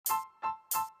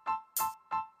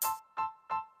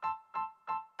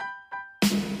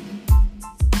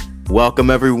Welcome,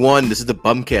 everyone. This is the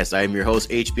BumCast. I am your host,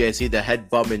 HBIC, the head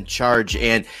bum in charge,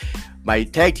 and my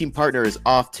tag team partner is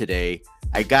off today.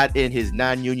 I got in his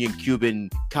non-union Cuban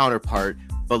counterpart,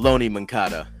 Baloney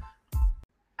Mancada.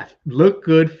 Look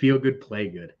good, feel good, play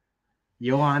good.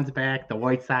 Johan's back. The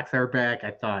White Sox are back.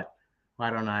 I thought, why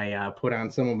don't I put on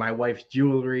some of my wife's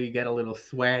jewelry, get a little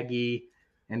swaggy,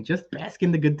 and just bask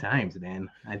in the good times, man.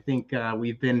 I think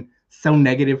we've been so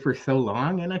negative for so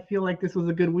long, and I feel like this was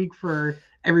a good week for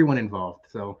everyone involved.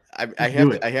 So I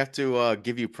have to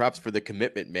give you props for the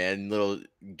commitment, man.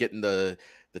 Getting the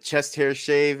chest hair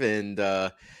shave and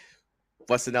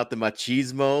busting out the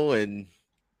machismo, and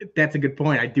that's a good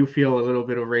point. I do feel a little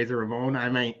bit of Razor Ramon.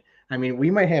 We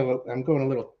might have. I'm going a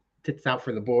little tits out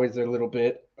for the boys a little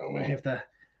bit. I might have to.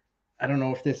 I don't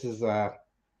know if this is on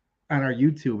our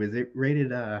YouTube. Is it rated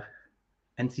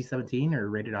NC-17 or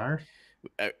rated R?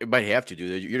 It might have to do.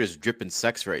 You're just dripping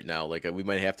sex right now. Like we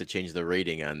might have to change the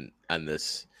rating on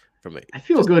this. I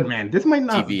feel good, man. This might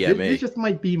not. TVMA. This just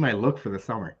might be my look for the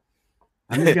summer.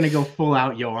 I'm just gonna go full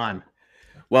out Johan.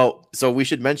 Well, so we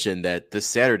should mention that this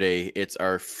Saturday it's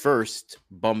our first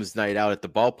Bums Night out at the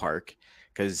ballpark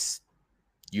because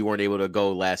you weren't able to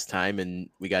go last time,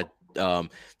 and we got the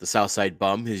Southside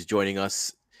Bum who's joining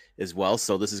us as well.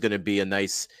 So this is going to be a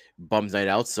nice Bums Night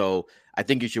out. So I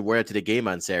think you should wear it to the game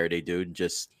on Saturday, dude.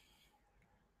 Just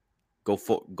go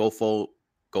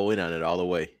in on it all the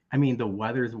way. I mean, the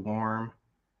weather's warm.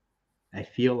 I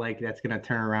feel like that's gonna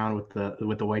turn around with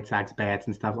the White Sox bats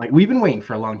and stuff. Like we've been waiting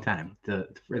for a long time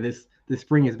for this. This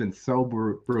spring has been so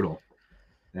brutal.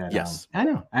 That, yes, I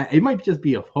know. It might just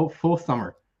be a full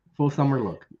summer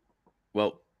look.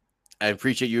 Well, I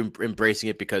appreciate you embracing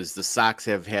it because the Sox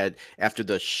have had, after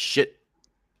the shit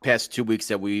past 2 weeks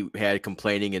that we had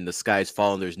complaining and the sky's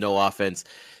falling, there's no offense.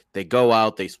 They go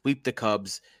out, they sweep the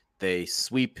Cubs, they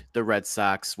sweep the Red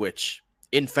Sox, which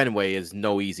in Fenway is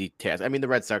no easy task. I mean, the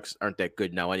Red Sox aren't that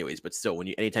good now anyways, but still,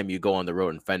 anytime you go on the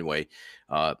road in Fenway,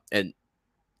 and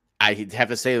I have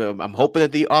to say, I'm hoping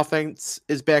that the offense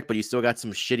is back, but you still got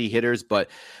some shitty hitters,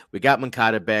 but we got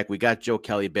Mancada back, we got Joe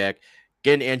Kelly back,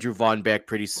 getting Andrew Vaughn back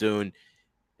pretty soon,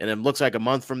 and it looks like a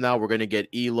month from now, we're going to get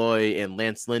Eloy and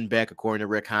Lance Lynn back, according to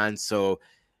Rick Hahn, so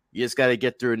you just got to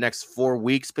get through the next 4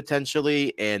 weeks,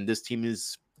 potentially, and this team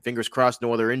is, fingers crossed,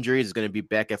 no other injuries, is going to be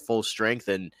back at full strength,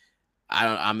 and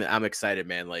I'm excited,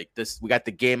 man. Like this, we got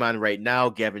the game on right now.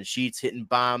 Gavin Sheets hitting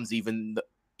bombs, even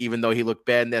though he looked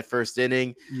bad in that first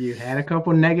inning. You had a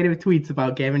couple negative tweets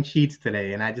about Gavin Sheets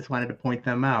today, and I just wanted to point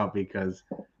them out because,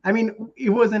 I mean,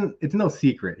 it's no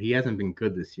secret. He hasn't been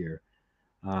good this year.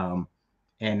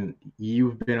 And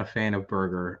you've been a fan of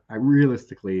Berger. I'm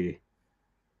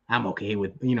okay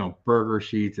with, Berger,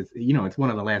 Sheets. It's one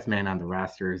of the last man on the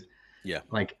rosters. Yeah.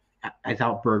 Like I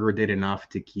thought Berger did enough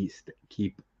to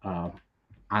keep on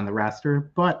the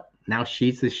roster, but now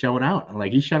Sheets is showing out.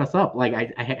 Like he shut us up. Like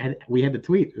we had the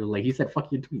tweet. Like he said,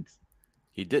 "Fuck your tweets."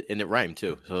 He did, and it rhymed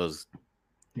too. So it was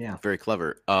very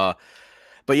clever. But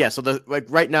yeah, so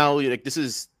right now, like this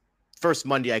is first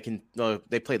Monday.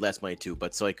 They played last Monday too,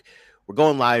 but so like we're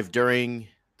going live during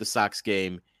the Sox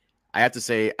game. I have to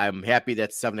say I'm happy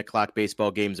that 7:00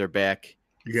 baseball games are back.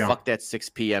 Yeah. Fuck that 6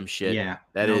 p.m. shit. Yeah,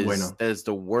 that is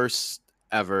the worst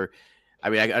ever. I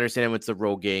mean, I understand it's a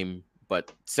road game,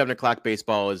 but 7:00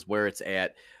 baseball is where it's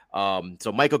at.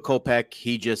 So Michael Kopech,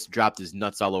 he just dropped his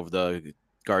nuts all over the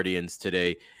Guardians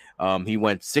today. He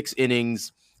went 6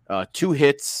 innings, 2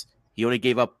 hits. He only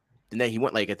gave up, and then he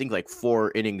went I think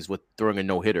 4 innings with throwing a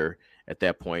no-hitter at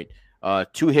that point.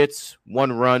 2 hits,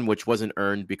 1 run, which wasn't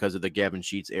earned because of the Gavin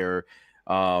Sheets error.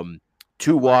 2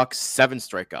 walks, 7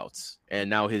 strikeouts, and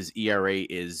now his ERA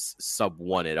is sub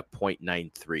 1 at a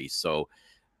 .93. So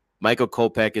Michael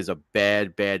Kopech is a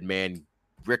bad man.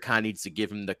 Rick Hahn needs to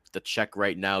give him the check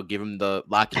right now.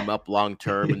 Lock him up long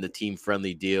term in the team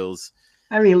friendly deals.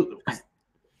 I mean,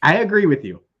 I agree with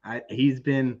you. He's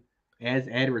been as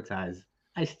advertised.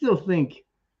 I still think,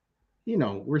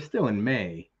 we're still in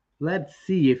May. Let's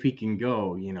see if he can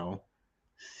go,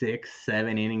 6,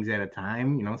 7 innings at a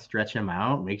time. Stretch him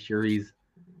out, make sure he's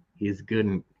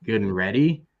good and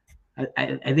ready.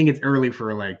 I think it's early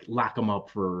for lock him up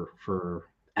for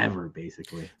ever,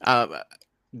 basically.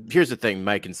 Here's the thing.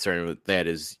 My concern with that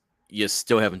is you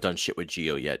still haven't done shit with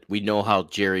Gio yet. We know how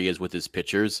Jerry is with his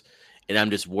pitchers, and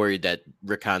I'm just worried that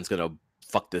Rick Hahn's going to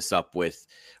fuck this up with,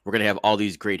 we're going to have all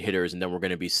these great hitters, and then we're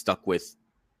going to be stuck with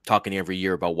talking every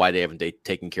year about why they haven't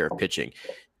taken care of pitching.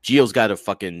 Gio's got to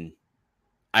fucking,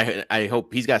 I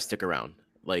hope he's got to stick around.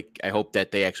 Like, I hope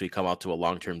that they actually come out to a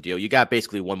long-term deal. You got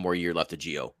basically 1 more year left of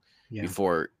Gio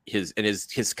before his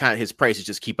prices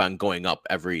just keep on going up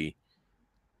every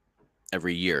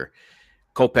year.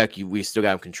 Kopech, we still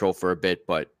got him control for a bit,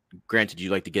 but granted, you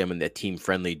like to get him in that team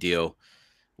friendly deal.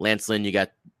 Lance Lynn, you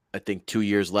got I think 2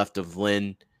 years left of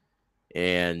Lynn,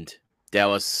 and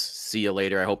Dallas. See you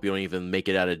later. I hope you don't even make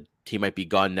it out of. He might be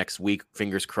gone next week.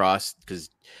 Fingers crossed, because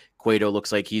Cueto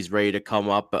looks like he's ready to come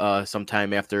up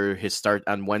sometime after his start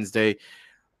on Wednesday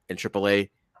in AAA.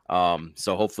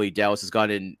 So hopefully Dallas is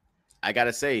gone. And I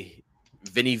gotta say,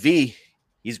 Vinny V,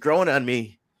 he's growing on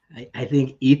me. I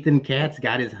think Ethan Katz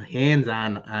got his hands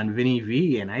on Vinny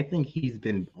V, and I think he's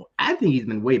been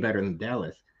way better than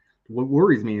Dallas. What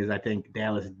worries me is I think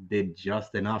Dallas did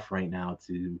just enough right now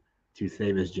to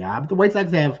save his job. The White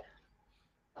Sox have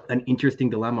an interesting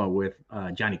dilemma with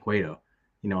Johnny Cueto.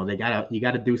 You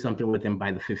gotta do something with him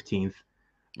by the 15th.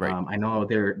 Right. I know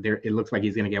it looks like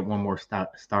he's gonna get one more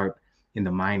start in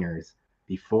the minors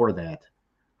before that.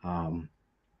 Um,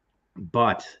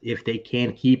 but if they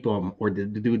can keep him, or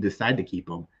do decide to keep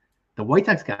him, the White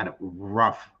Sox got a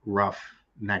rough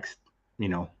next,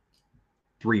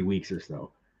 3 weeks or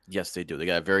so. Yes, they do. They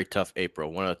got a very tough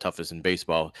April, one of the toughest in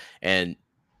baseball. And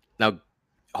now,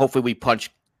 hopefully, we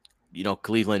punch,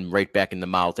 Cleveland right back in the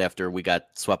mouth after we got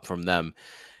swept from them.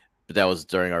 But that was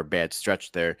during our bad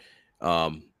stretch there.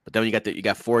 But then you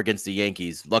got 4 against the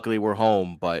Yankees. Luckily, we're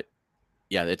home, but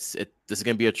yeah, this is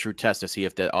going to be a true test to see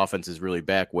if that offense is really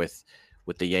back with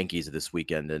the Yankees this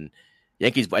weekend. And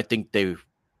Yankees, I think they're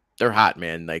hot,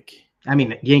 man. Like, I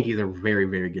mean, Yankees are a very,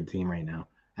 very good team right now.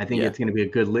 I think yeah, it's going to be a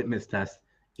good litmus test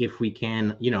if we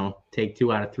can, take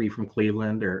 2 out of 3 from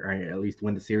Cleveland, or at least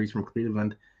win the series from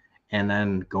Cleveland, and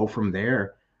then go from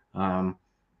there.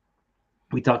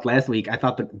 We talked last week. I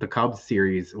thought the Cubs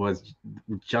series was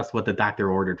just what the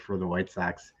doctor ordered for the White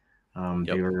Sox. They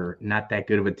yep, were not that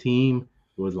good of a team.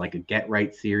 It was like a get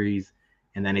right series,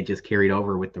 and then it just carried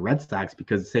over with the Red Sox,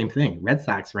 because the same thing. Red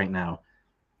Sox right now,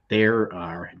 they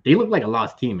look like a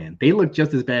lost team, man. They look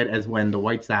just as bad as when the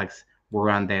White Sox were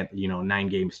on that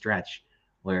 9-game stretch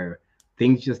where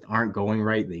things just aren't going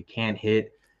right. They can't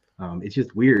hit. It's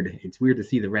just weird. It's weird to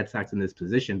see the Red Sox in this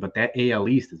position, but that AL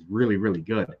East is really, really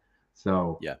good.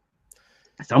 So yeah.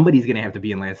 somebody's going to have to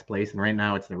be in last place, and right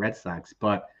now it's the Red Sox.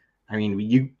 But I mean,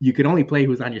 you could only play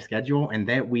who's on your schedule, and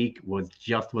that week was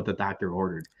just what the doctor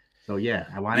ordered. So yeah,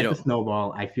 I want it to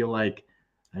snowball. I feel like,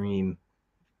 I mean,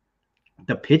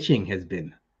 the pitching has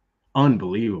been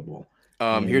unbelievable.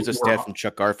 And Here's a stat from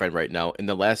Chuck Garfien right now. In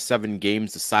the last 7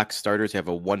 games, the Sox starters have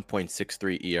a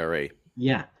 1.63 ERA.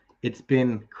 yeah, it's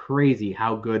been crazy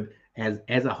how good as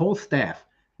a whole staff.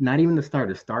 Not even the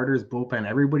starters, bullpen,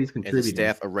 everybody's As a contributing.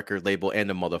 staff, a record label, and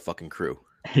a motherfucking crew.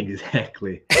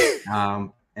 Exactly.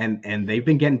 And they've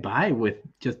been getting by with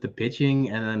just the pitching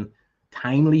and then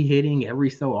timely hitting every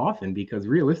so often, because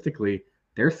realistically,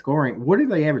 they're scoring. What are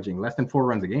they averaging? Less than 4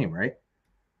 runs a game, right?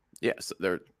 Yeah, so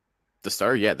they're the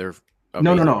star. Yeah, they're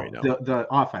No, no, amazing right no. now. The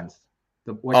offense,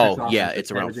 the White Sox Oh yeah, offense is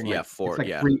it's around averaging like, it's 4. like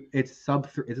Yeah, three. It's sub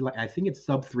 3. It's like, I think it's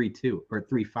sub 3.2 or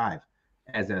 3.5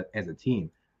 as a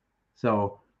team.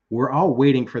 So we're all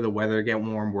waiting for the weather to get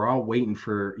warm. We're all waiting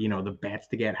for, the bats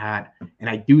to get hot. And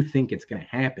I do think it's going to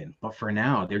happen. But for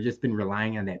now, they've just been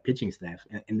relying on that pitching staff,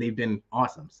 and they've been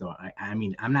awesome. So, I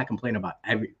mean, I'm not complaining about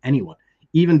anyone,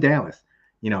 even Dallas.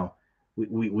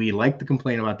 We like to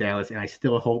complain about Dallas, and I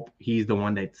still hope he's the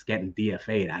one that's getting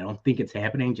DFA'd. I don't think it's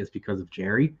happening just because of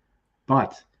Jerry,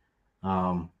 but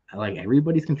like,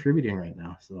 everybody's contributing right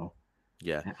now. So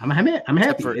yeah. I'm happy.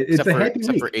 It's a happy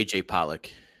Except for week. AJ Pollock.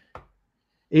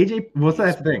 AJ, what's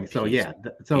He's that thing? So he's yeah,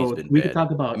 he's so been we could bad.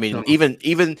 talk I about mean, some.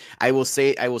 even I will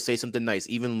say something nice.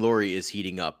 Even Laurie is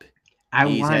heating up. I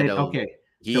He's had wanted, a okay.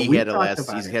 So he had a last.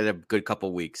 He's had a good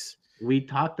couple weeks. we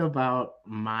talked about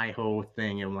my whole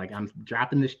thing, and like, I'm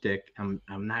dropping the shtick. I'm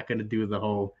not gonna do the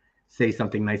whole say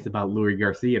something nice about Luis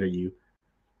Garcia to you,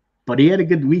 but he had a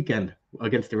good weekend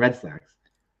against the Red Sox,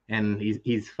 and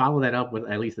he's followed that up with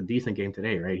at least a decent game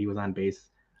today, right? He was on base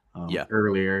Yeah.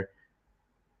 earlier.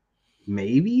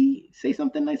 Maybe say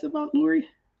something nice about Lurie.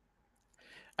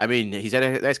 I mean, he's had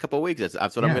a nice couple of weeks.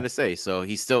 That's what I'm Yeah, gonna say. So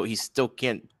he still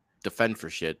can't defend for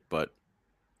shit. But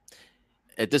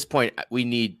at this point, we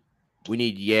need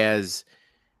Yaz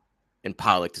and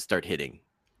Pollock to start hitting.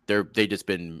 They just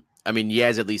been. I mean,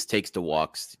 Yaz at least takes the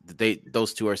walks.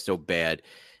 Those two are still bad,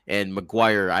 and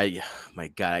McGuire. My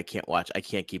God, I can't watch. I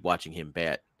can't keep watching him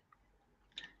bat.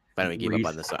 Finally gave up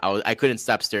on Reese. this. I couldn't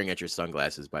stop staring at your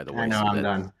sunglasses. By the I way, know, so I'm that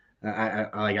done.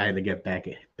 I had to get back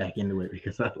into it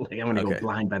because I'm going to go okay.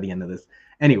 blind by the end of this.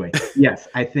 Anyway, yes,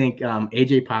 I think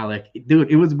AJ Pollock,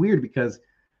 dude, it was weird because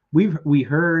we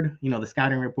heard, the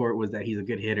scouting report was that he's a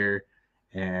good hitter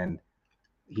and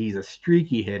he's a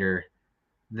streaky hitter.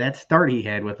 That start he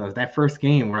had with us, that first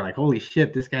game, we're like, holy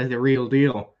shit, this guy's the real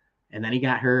deal. and then he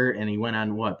got hurt, and he went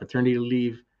on what paternity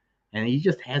leave, and he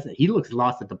just hasn't. He looks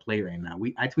lost at the plate right now.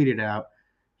 I tweeted out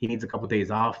he needs a couple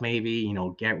days off, maybe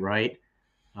get right.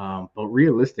 But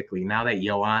realistically, now that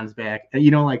Yoan's back,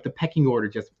 like the pecking order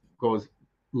just goes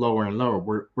lower and lower.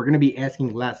 We're going to be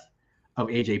asking less of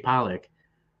AJ Pollock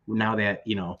now that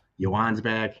Yoan's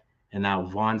back, and now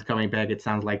Vaughn's coming back. It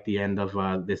sounds like the end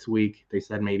of this week. They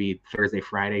said maybe Thursday,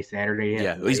 Friday, Saturday.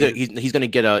 Yeah, At the he's gonna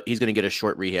get a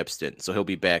short rehab stint, so he'll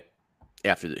be back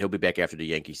after the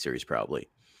Yankee series probably.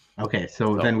 Okay,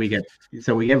 so then we get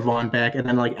Vaughn back, and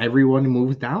then like everyone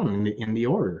moves down in the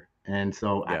order, and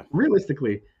so Yeah.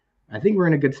 Realistically, I think we're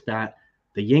in a good spot.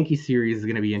 The Yankee series is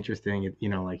going to be interesting.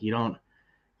 Like you don't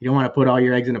want to put all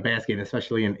your eggs in a basket,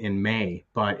 especially in May.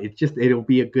 But it'll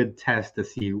be a good test to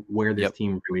see where this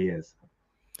team really is.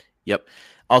 Yep.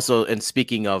 Also, and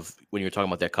speaking of when you're talking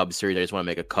about that Cubs series, I just want to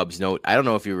make a Cubs note. I don't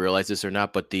know if you realize this or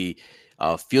not, but the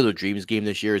Field of Dreams game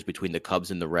this year is between the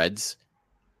Cubs and the Reds.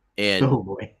 And oh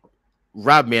boy,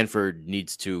 Rob Manfred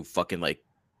needs to fucking like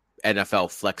NFL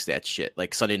flex that shit,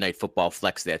 like Sunday Night Football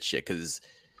flex that shit, because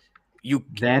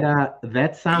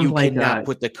that sounds you like cannot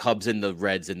put the Cubs and the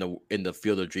Reds in the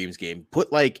Field of Dreams game.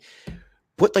 Put like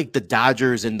the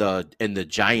Dodgers and the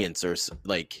Giants, or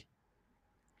like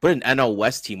put an NL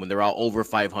West team when they're all over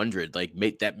 500. Like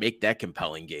make that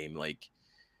compelling game. Like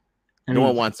no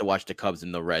one wants to watch the Cubs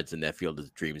and the Reds in that Field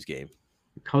of Dreams game.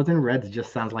 Cubs and Reds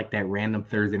just sounds like that random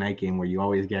Thursday night game where you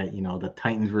always get, the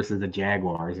Titans versus the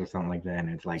Jaguars or something like that. And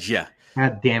it's like, yeah,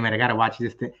 God damn it, I got to watch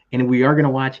this thing. And we are going to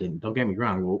watch it. Don't get me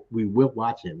wrong. We will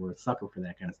watch it. We're a sucker for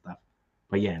that kind of stuff.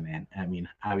 But yeah, man, I mean,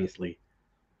 obviously,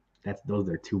 those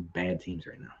are two bad teams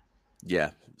right now. Yeah.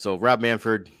 So Rob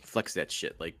Manfred, flex that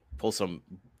shit. Like pull some.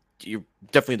 You're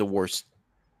definitely the worst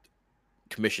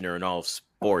commissioner in all of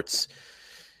sports.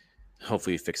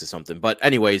 Hopefully he fixes something. But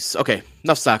anyways, okay,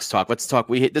 enough Sox talk. Let's talk.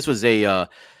 This was a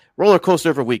roller coaster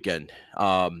of a weekend.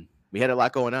 We had a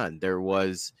lot going on.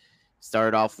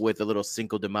 Started off with a little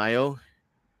Cinco de Mayo,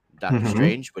 Doctor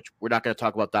Strange, which we're not going to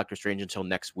talk about Doctor Strange until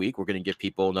next week. We're going to give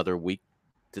people another week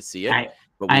to see it.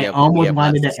 I almost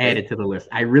wanted to add it to the list.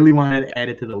 I really wanted to add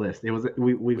it to the list. It was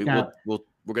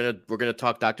we're gonna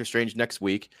talk Doctor Strange next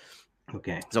week.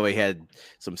 Okay. So we had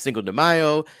some Cinco de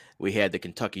Mayo. We had the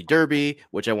Kentucky Derby,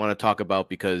 which I want to talk about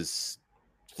because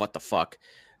what the fuck.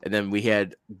 And then we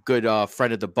had good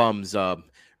friend of the bums,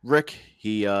 Rick.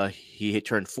 He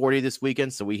turned 40 this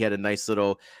weekend, so we had a nice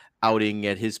little outing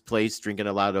at his place, drinking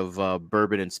a lot of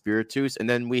bourbon and spirituous. And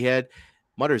then we had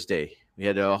Mother's Day. We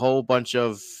had a whole bunch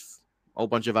of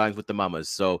outings with the mamas.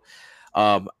 So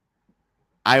I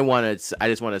just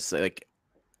want to say, like,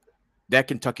 that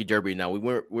Kentucky Derby. Now we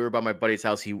were by my buddy's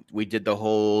house. We did the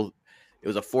whole. It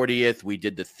was a 40th. We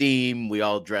did the theme. We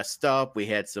all dressed up. We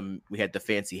had the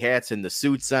fancy hats and the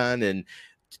suits on, and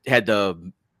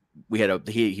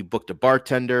he booked a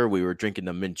bartender. We were drinking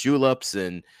the mint juleps,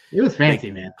 and it was fancy,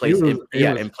 man. Placing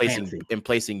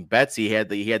bets. He had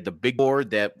the big board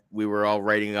that we were all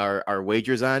writing our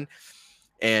wagers on,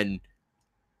 and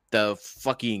the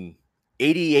fucking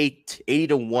 80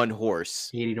 to 1 horse.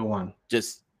 80 to 1.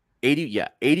 Just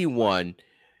 81.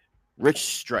 Rich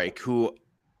Strike, who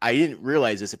I didn't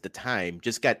realize this at the time,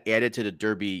 just got added to the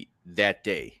Derby that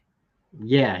day.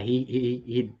 Yeah,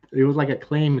 he it was like a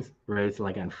claims race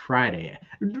like on Friday.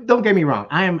 Don't get me wrong.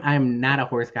 I'm not a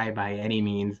horse guy by any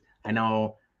means.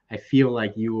 I feel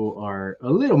like you are a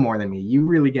little more than me. You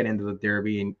really get into the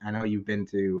Derby, and I know you've been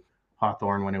to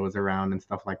Hawthorne when it was around and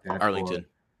stuff like that.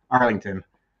 Arlington.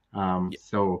 Yeah.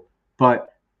 So,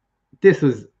 but this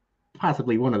was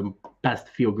possibly one of the best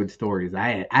feel-good stories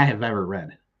I have ever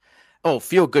read. Oh,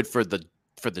 feel good for the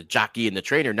jockey and the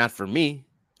trainer, not for me.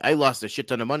 I lost a shit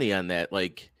ton of money on that,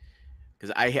 like,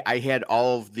 because I had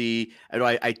all of the.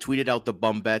 I tweeted out the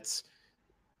bum bets,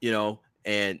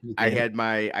 and I had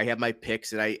my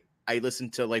picks, and I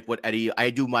listened to like what Eddie. I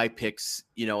do my picks,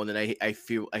 and then I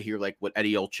hear like what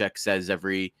Eddie Olczyk says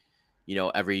every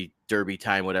Derby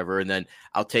time, whatever, and then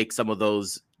I'll take some of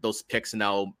those picks and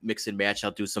I'll mix and match. I'll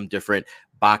do some different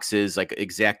boxes, like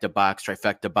exacta box,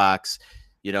 trifecta box,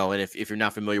 and if you're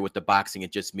not familiar with the boxing,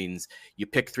 it just means you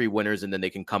pick 3 winners and then they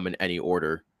can come in any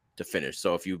order to finish.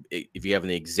 So if you have an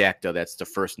exacta, that's the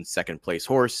first and second place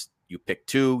horse. You pick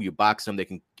 2, you box them. They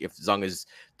can, as long as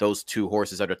those 2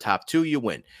 horses are the top 2, you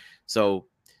win. So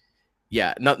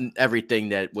yeah, everything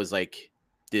that was like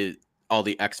all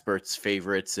the experts'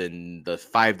 favorites and the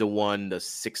 5 to 1, the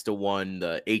 6 to 1,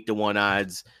 the 8 to 1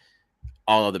 odds,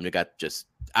 all of them got just.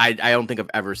 I don't think I've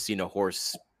ever seen a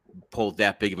horse pull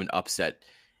that big of an upset.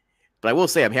 But I will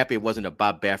say I'm happy it wasn't a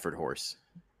Bob Baffert horse.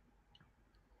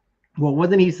 Well,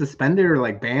 wasn't he suspended or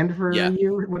like banned for a Yeah,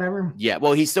 year or whatever? yeah.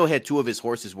 Well, he still had two of his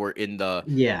horses were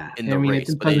Yeah, in I the mean race,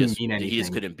 it but doesn't mean he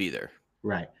just anything, couldn't be there.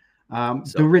 right? The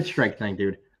So rich strike thing,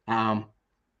 dude. Um,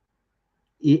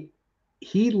 he,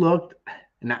 he looked.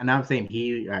 Now I'm saying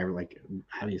he. I like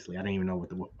obviously I don't even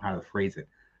know how to phrase it,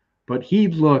 but he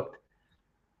looked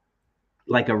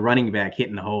like a running back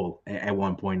hitting the hole at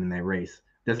one point in that race.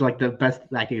 That's like the best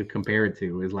I could compare it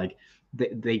to is like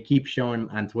they keep showing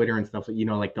on Twitter and stuff,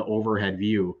 like the overhead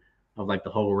view of like the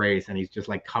whole race, and he's just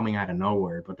like coming out of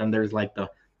nowhere. But then there's like the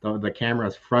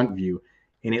camera's front view,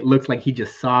 and it looks like he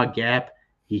just saw a gap,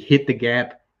 he hit the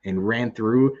gap and ran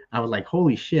through. I was like,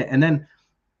 holy shit! And then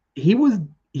he was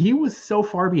he was so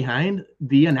far behind,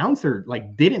 the announcer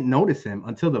like didn't notice him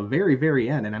until the very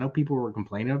end. And I know people were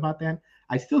complaining about that.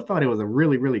 I still thought it was a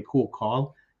really cool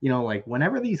call. Like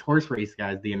whenever these horse race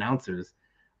guys, the announcers,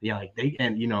 like they,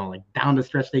 and like down the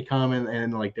stretch they come,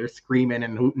 and like they're screaming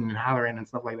and hooting and hollering and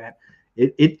stuff like that.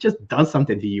 It just does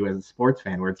something to you as a sports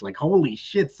fan where it's like, holy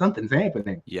shit, something's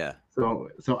happening. yeah, So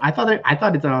I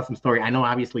thought it's an awesome story. I know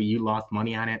obviously you lost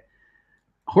money on it.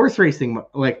 Horse racing,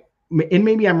 like, and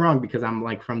maybe I'm wrong because I'm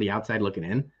like from the outside looking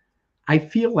in. I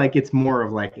feel like it's more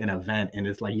of like an event, and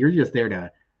it's like you're just there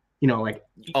to, like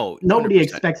oh, nobody 100%.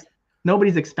 expects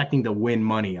nobody's expecting to win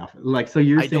money off it. Like, so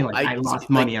you're I saying don't. like I I lost like.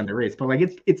 money on the race, but like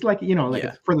it's like like Yeah,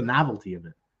 it's for the novelty of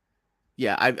it.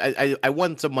 yeah. I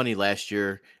won some money last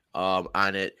year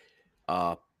on it,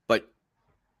 but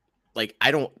like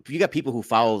I don't. You got people who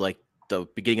follow like the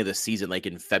beginning of the season, like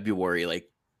in February, like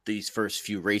these first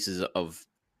few races of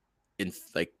in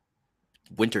like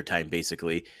wintertime,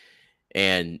 basically,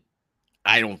 and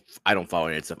I don't follow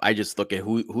any stuff. I just look at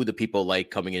who the people like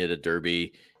coming into the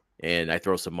Derby, and I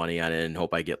throw some money on it and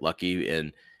hope I get lucky.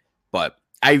 And but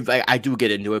I do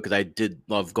get into it because I did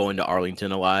love going to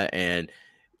Arlington a lot, and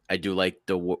I do like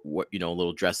the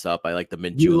little dress up. I like the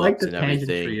mint You like juleps the and everything.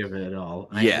 pageantry of it all.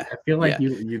 I Yeah, I feel like yeah.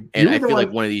 you And were I the feel like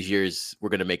one one of these years we're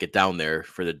gonna make it down there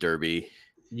for the Derby.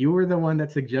 you were the one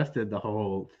that suggested the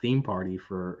whole theme party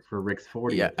for Rick's Yeah,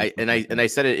 40th and stuff like I that.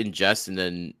 said it in jest, and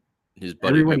then my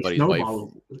Everybody buddy's wife,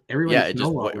 snowballed. Everybody yeah, it just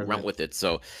snowballed with went it. with it.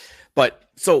 So, but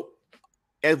so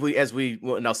and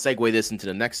I'll segue this into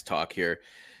the next talk here.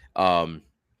 Um,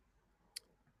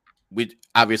 we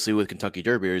obviously with Kentucky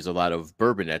Derby, there's a lot of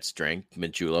bourbon that's drank,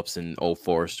 mint juleps and Old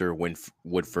Forester,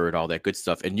 Woodford, all that good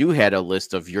stuff. And you had a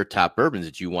list of your top bourbons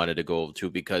that you wanted to go to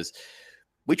because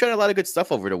we tried a lot of good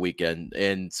stuff over the weekend.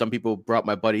 And some people brought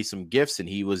my buddy some gifts, and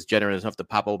he was generous enough to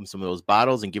pop open some of those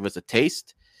bottles and give us a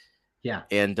taste. Yeah.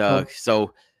 And So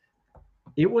so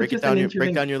it was just an break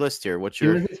interesting. down your list here. What's It your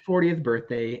was his 40th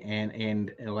birthday,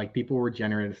 and like people were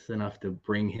generous enough to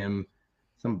bring him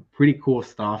some pretty cool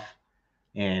stuff,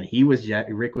 and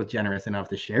Rick was generous enough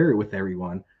to share it with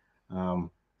everyone.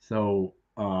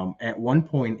 At one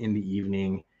point in the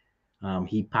evening,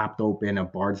 he popped open a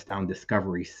Bardstown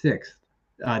Discovery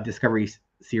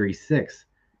Series 6,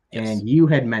 yes? and you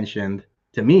had mentioned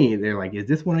to me, they're like, "Is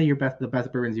this one of the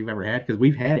best bourbons you've ever had?" Because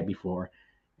we've had it before,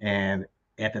 and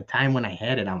at the time when I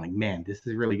had it, I'm like, "Man, this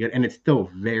is really good," and it's still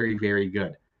very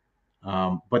good.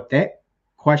 But that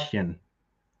question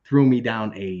threw me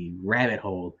down a rabbit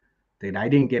hole that I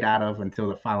didn't get out of until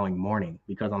the following morning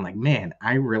because I'm like, man,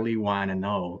 I really want to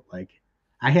know. Like,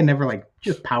 I had never like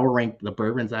just power ranked the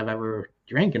bourbons I've ever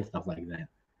drank and stuff like that.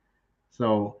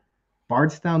 So,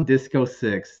 Bardstown Disco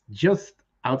 6, just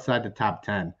outside the top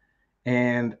 10.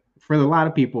 And for a lot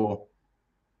of people,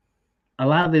 a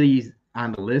lot of these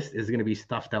on the list is going to be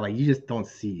stuff that like you just don't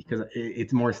see because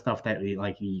it's more stuff that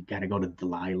like you got to go to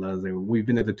Delilah's, or we've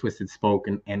been to the Twisted Spoke,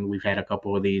 and we've had a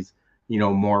couple of these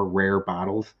more rare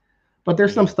bottles, but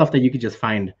there's some Hmm. stuff that you could just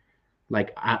find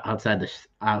like outside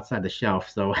the shelf.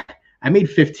 So I made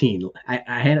 15.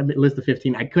 I had a list of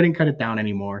 15. I couldn't cut it down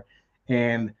anymore,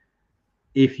 and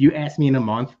if you ask me in a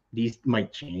month, these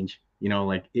might change.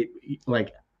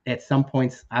 Like at some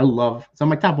points, I love. So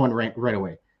my top one right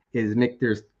away is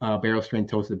Michter's Barrel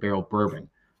Strength Toasted Barrel Bourbon.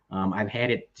 I've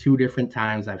had it two different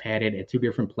times. I've had it at two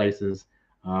different places,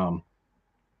 um,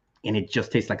 and it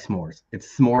just tastes like s'mores.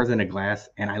 It's s'mores in a glass,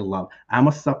 and I love. I'm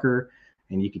a sucker,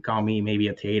 and you could call me maybe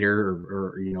a tater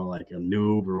or like a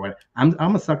noob or what.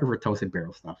 I'm a sucker for toasted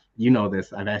barrel stuff. You know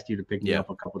this. I've asked you to pick me Yeah. up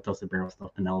a couple of toasted barrel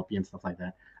stuff, Penelope and stuff like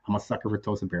that. I'm a sucker for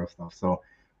toasted barrel stuff. So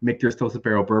Michter's Toasted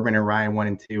Barrel Bourbon and Rye 1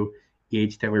 and 2,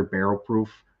 E.H. Taylor Barrel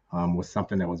Proof was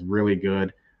something that was really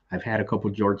good. I've had a couple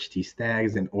George T.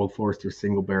 Staggs and Old Forester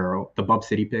Single Barrel, the Bub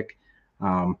City pick.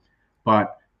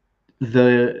 But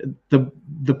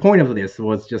the point of this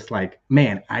was just like,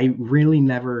 man, I really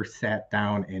never sat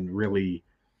down and really,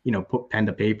 put pen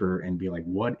to paper and be like,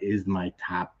 what is my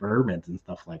top bourbons and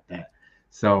stuff like that.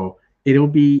 So it'll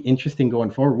be interesting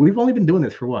going forward. We've only been doing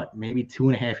this for what, maybe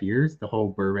 2.5 years, the whole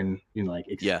bourbon, like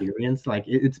Yeah. experience. Like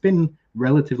it's been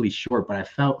relatively short, but I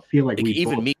feel like Like we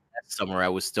even both me that summer, I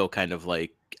was still kind of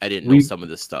like I didn't know we some of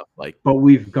this stuff. Like but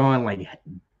we've gone like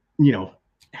you know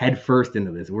head first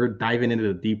into this. We're diving into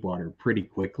the deep water pretty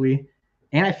quickly,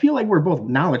 and I feel like we're both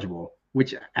knowledgeable,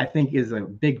 which I think is a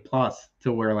big plus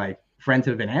to where like friends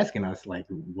have been asking us like,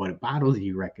 what bottles do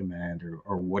you recommend,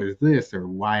 or what is this, or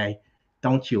why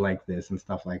don't you like this, and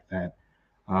stuff like that.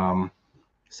 um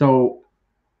so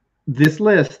this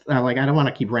list, like, I don't want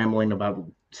to keep rambling about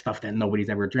stuff that nobody's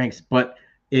ever drinks, but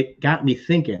it got me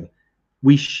thinking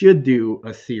we should do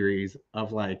a series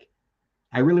of like,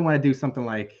 I really want to do something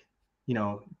like, you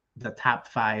know, the top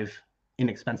 5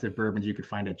 inexpensive bourbons you could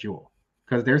find at Jewel.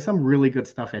 Because there's some really good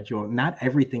stuff at Jewel. Not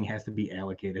everything has to be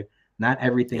allocated. Not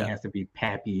everything yeah, has to be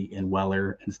Pappy and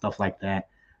Weller and stuff like that.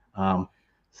 Um,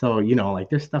 so like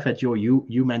there's stuff at Jewel.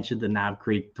 You mentioned the Knob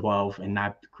Creek 12 and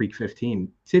Knob Creek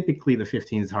 15. Typically the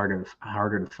 15 is harder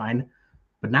to find,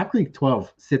 but Knob Creek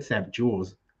 12 sits at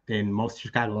Jewel's in most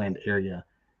Chicagoland area,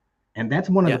 and that's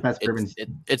one of the yeah. best bourbons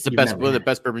It's the you've best never one of the had.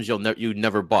 best bourbons you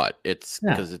never bought. It's Yeah.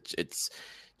 because it's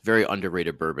very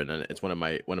underrated bourbon, and it's one of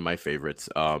my favorites.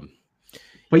 But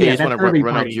Yeah, you yeah, just want that's to for every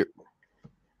run out party.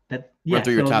 That run yeah.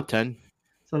 through your top 10.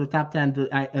 So the top 10,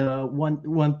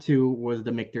 one, two was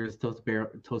the Michter's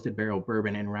Toasted Barrel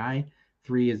Bourbon and Rye.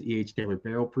 3 is E.H. Taylor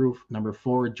Barrel Proof. Number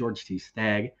 4, George T.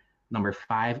 Stagg. Number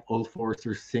 5, Old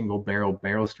Forester Single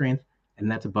Barrel Strength,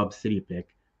 and that's a Bub City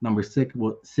pick. Number 6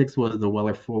 was the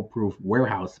Weller Foolproof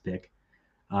Warehouse pick.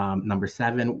 Number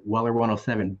 7, Weller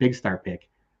 107 Big Star pick.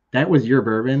 That was your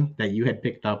bourbon that you had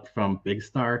picked up from Big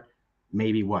Star,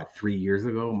 maybe what, 3 years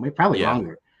ago, probably Yeah,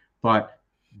 longer. But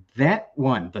that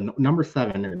one, the number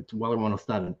 7, Weller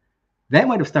 107, that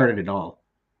might have started it all,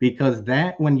 because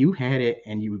that, when you had it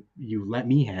and you let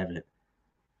me have it,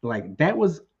 like that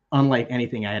was unlike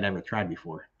anything I had ever tried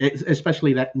before,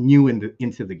 especially that new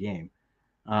into the game.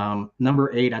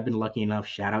 Number 8, I've been lucky enough.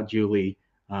 Shout out Julie.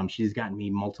 She's gotten me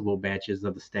multiple batches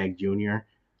of the Stag Junior.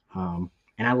 And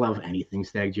I love anything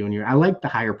Stag Junior. I like the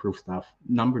higher proof stuff.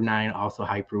 Number 9, also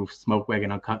high proof, Smoke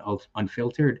Wagon Uncut,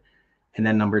 Unfiltered. And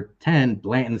then number 10,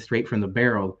 Blanton Straight from the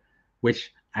Barrel,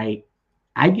 which I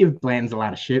give Blanton's a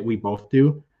lot of shit. We both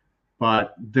do.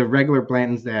 But the regular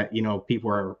Blantons that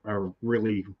people are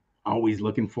really always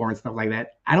looking for and stuff like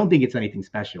that, I don't think it's anything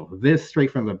special. This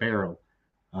Straight from the Barrel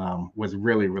was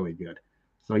really, really good.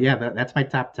 So yeah, that's my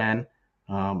top 10.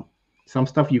 Um, some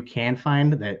stuff you can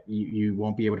find that you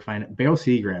won't be able to find. Barrel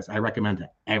Seagrass, I recommend to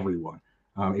everyone.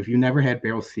 If you never had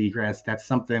Barrel Seagrass, that's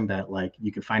something that like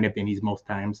you can find at Benny's most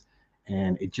times,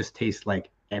 and it just tastes like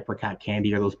apricot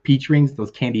candy, or those peach rings,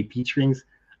 those candy peach rings.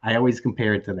 I always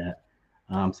compare it to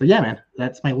that. So yeah, man,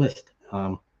 that's my list.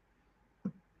 all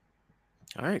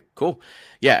right, cool.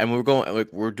 Yeah, and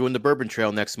we're doing the Bourbon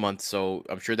Trail next month, so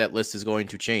I'm sure that list is going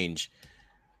to change.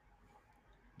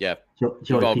 Yeah, we've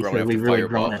Joey all P grown said after we've really grown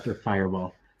Fireball. after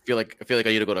Fireball. I feel like I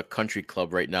need to go to a country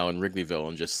club right now in Wrigleyville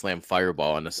and just slam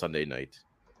Fireball on a Sunday night.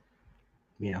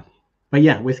 Yeah, but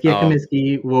yeah, Whiskey at Um,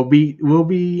 Comiskey will be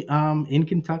in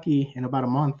Kentucky in about a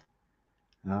month,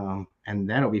 and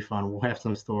that'll be fun. We'll have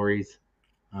some stories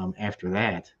after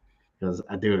that, because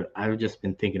dude, I've just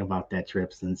been thinking about that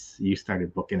trip since you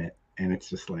started booking it, and it's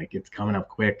just like it's coming up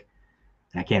quick.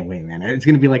 I can't wait, man. It's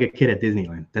gonna be like a kid at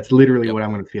Disneyland. That's literally yep. what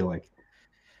I'm gonna feel like.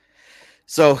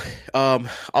 So,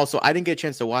 also I didn't get a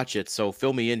chance to watch it, so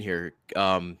fill me in here.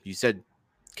 You said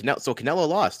Canelo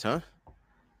lost, huh?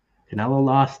 Canelo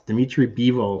lost. Dimitri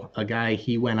Bivol, a guy,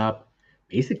 he went up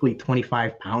basically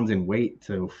 25 pounds in weight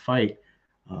to fight.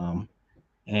 Um,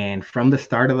 and from the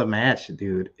start of the match,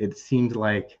 dude, it seemed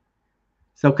like,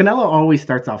 so Canelo always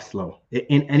starts off slow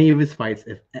in any of his fights.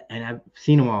 And I've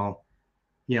seen them all.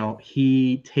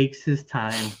 He takes his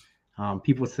time.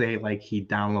 People say like he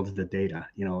downloads the data,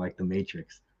 like the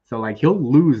Matrix. So like he'll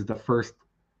lose the first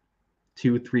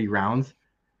 2-3 rounds,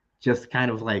 just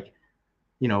kind of like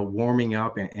warming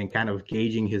up and kind of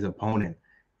gauging his opponent.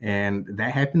 And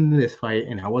that happened in this fight,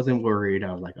 and I wasn't worried.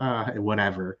 I was like,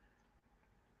 whatever.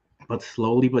 But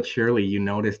slowly but surely, you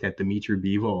noticed that Dimitri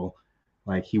Bivol,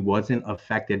 like he wasn't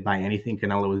affected by anything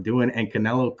Canelo was doing, and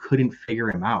Canelo couldn't figure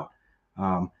him out.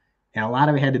 Um, and a lot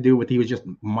of it had to do with he was just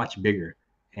much bigger,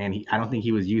 and I don't think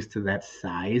he was used to that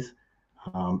size.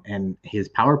 And his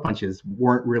power punches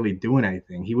weren't really doing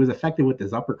anything. He was effective with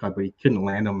his uppercut, but he couldn't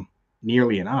land them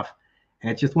nearly enough.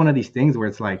 And it's just one of these things where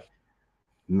it's like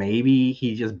maybe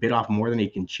he just bit off more than he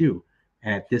can chew.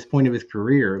 And at this point of his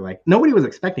career, like nobody was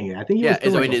expecting it. I think he was Yeah,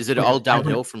 still is it like a all 500.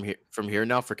 downhill from here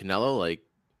now for Canelo? Like,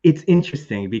 It's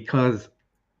interesting because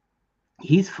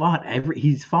he's fought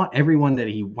everyone that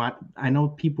he want. I know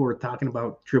people were talking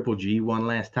about Triple G one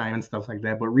last time and stuff like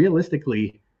that, but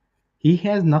realistically, he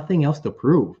has nothing else to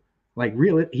prove. Like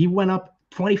real, he went up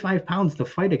 25 pounds to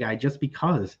fight a guy just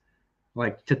because,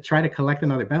 like to try to collect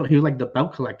another belt. He was like the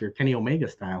belt collector, Kenny Omega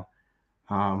style.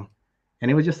 Um, and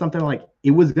it was just something like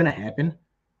it was gonna happen,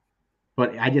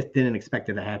 but I just didn't expect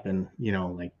it to happen,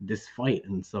 like this fight.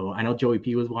 And so I know Joey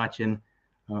P was watching.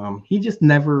 He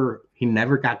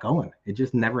never got going. It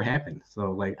just never happened.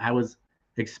 So like I was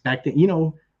expecting,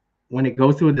 when it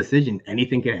goes to a decision,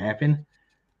 anything can happen.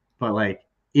 But like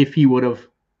if he would have,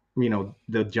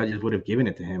 the judges would have given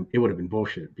it to him, it would have been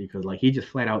bullshit because like he just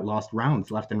flat out lost rounds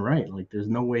left and right. Like there's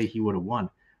no way he would have won.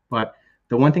 But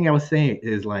the one thing I was saying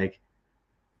is like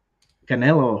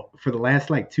Canelo for the last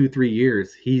like 2-3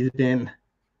 years, he's been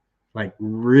like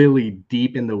really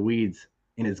deep in the weeds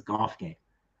in his golf game.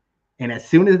 And as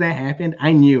soon as that happened,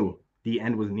 I knew the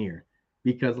end was near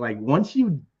because like once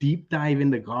you deep dive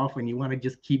into golf and you want to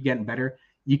just keep getting better,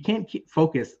 you can't keep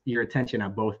focus your attention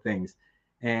on both things.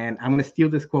 And I'm gonna steal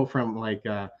this quote from like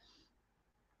Eddie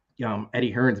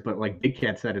Hearns, but like Big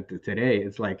Cat said it today.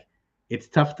 It's like it's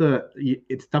tough to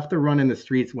run in the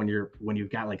streets when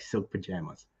you've got like silk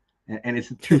pajamas, and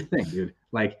it's a true thing, dude.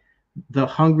 Like the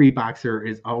hungry boxer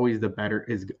is always going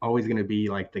to be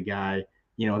like the guy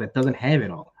that doesn't have it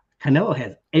all. Canelo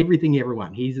has everything he ever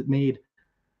wants. He's made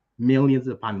millions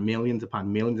upon millions of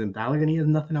dollars, and he has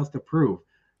nothing else to prove.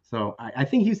 So I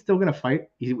think he's still going to fight.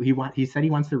 He said he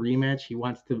wants to rematch. He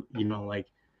wants to like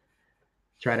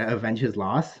try to avenge his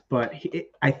loss, but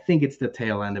I think it's the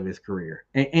tail end of his career,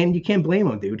 and you can't blame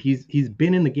him, dude. He's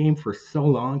been in the game for so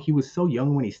long. He was so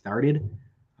young when he started,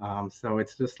 so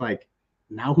it's just like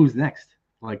now who's next?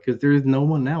 Like because there's no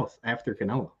one else after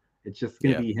Canelo. It's just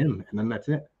gonna Yeah. be him, and then that's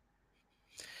it.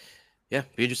 Yeah,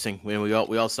 be interesting. When we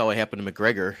all saw what happened to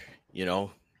McGregor,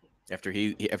 after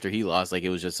he lost, like it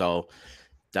was just all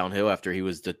downhill after he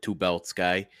was the two belts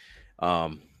guy.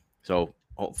 So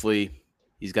hopefully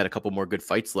he's got a couple more good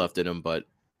fights left in him. But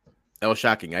that was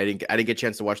shocking. I didn't get a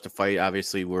chance to watch the fight.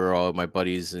 Obviously, we're all my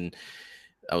buddies, and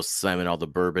I was slamming all the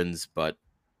bourbons. But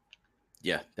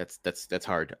yeah, that's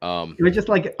hard. It was just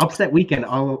like upset weekend,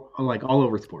 all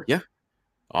over sports. Yeah,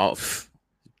 all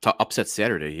upset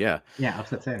Saturday. Yeah. Yeah,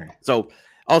 upset Saturday. So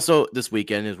also this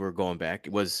weekend, as we're going back,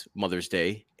 it was Mother's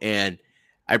Day, and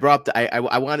I brought up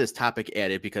I wanted this topic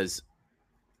added because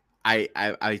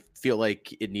I feel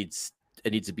like it needs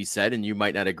to be said, and you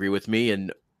might not agree with me,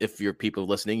 and if you're people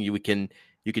listening, you can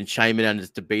chime in on this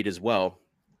debate as well.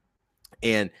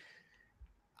 And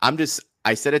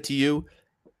I said it to you,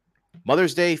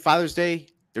 Mother's Day, Father's Day,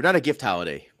 they're not a gift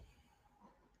holiday.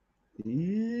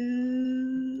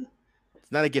 Yeah.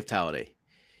 It's not a gift holiday.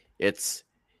 It's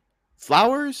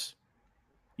flowers.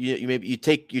 You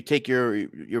take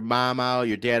your mom out,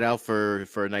 your dad out for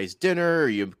a nice dinner, or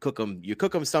you cook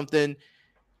them something,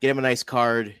 get them a nice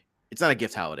card. It's not a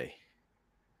gift holiday.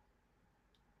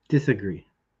 Disagree.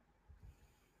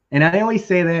 And I only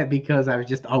say that because I've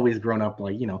just always grown up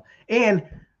and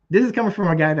this is coming from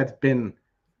a guy that's been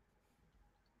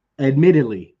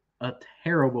admittedly a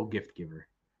terrible gift giver.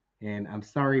 And I'm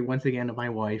sorry once again to my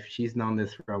wife. She's known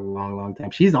this for a long, long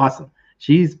time. She's awesome.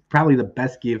 She's probably the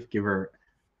best gift giver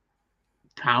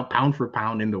pound for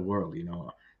pound in the world,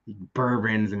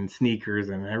 bourbons and sneakers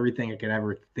and everything I could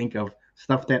ever think of,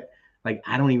 stuff that like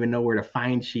I don't even know where to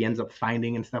find. She ends up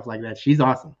finding and stuff like that. She's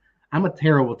awesome. I'm a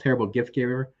terrible, terrible gift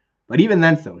giver. But even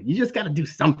then, so you just got to do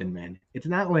something, man. It's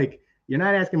not like you're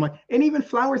not asking much. And even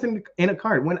flowers in a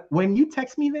card. When you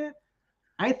text me that,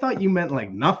 I thought you meant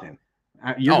like nothing.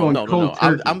 You're Oh going no, no, cold no.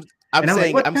 I'm turkey. I'm I'm And I'm like,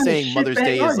 saying what I'm kind of saying Mother's shitbag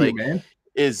Day are is you, like man?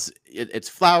 it's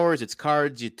flowers, it's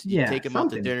cards. You Yeah, take them out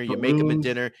to something. dinner, you make them a Balloons,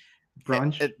 dinner.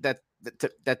 brunch.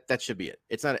 That should be it.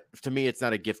 It's not to me. It's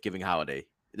not a gift giving holiday.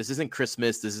 This isn't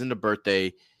Christmas. This isn't a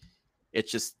birthday.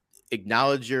 It's just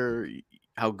acknowledge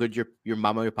how good your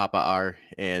mama and your papa are,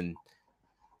 and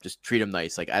just treat them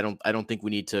nice. Like I don't think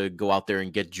we need to go out there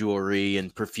and get jewelry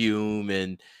and perfume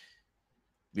and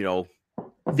you know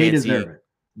They deserve fancy it.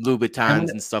 I'm Louboutins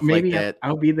gonna and stuff like maybe that.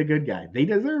 I'll be the good guy. They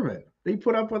deserve it. They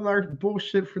put up with our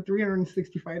bullshit for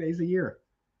 365 days a year.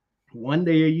 One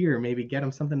day a year, maybe get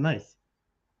them something nice.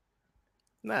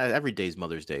 Nah, every day's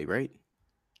Mother's Day, right?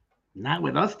 Not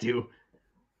with us two.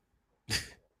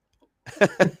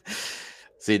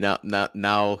 See now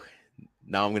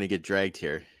I'm gonna get dragged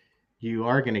here. You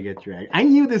are gonna get dragged. I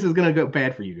knew this was gonna go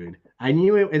bad for you, dude. I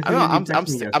knew it as I soon know as you I'm texted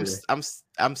me st- I'm yesterday. st-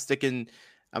 I'm st-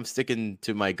 I'm sticking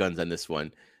to my guns on this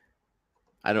one.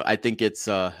 I think it's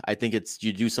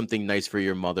you do something nice for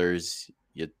your mothers.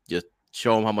 You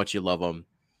show them how much you love them.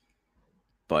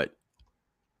 But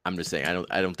I'm just saying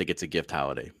I don't think it's a gift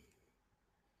holiday.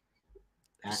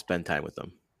 I, Just spend time with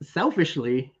them.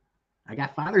 selfishly, I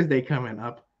got Father's Day coming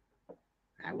up.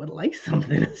 I would like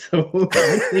something, so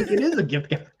I think it is a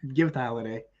gift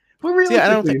holiday. But See,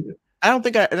 realistically, I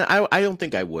don't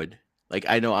think I would. Like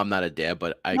I know I'm not a dad,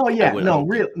 but no, I yeah, would I no, don't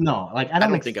think real, no. Like I I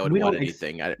don't, don't think I would we want don't,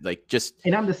 anything. I like just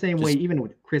and I'm the same way. just Even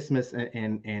with Christmas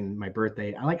and my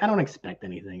birthday, I don't expect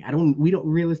anything. We don't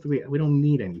realistically, we don't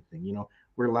need anything.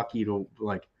 We're lucky to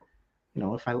like,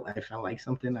 if I like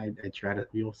something, I try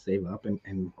to save up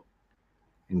and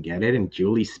get it. And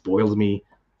Julie spoils me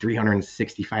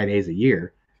 365 days a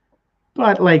year.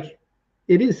 But like,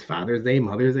 it is Father's Day,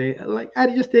 Mother's Day. Like, I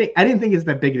didn't think it's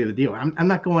that big of a deal. I'm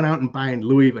not going out and buying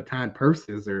Louis Vuitton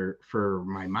purses or for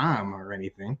my mom or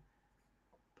anything.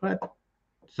 But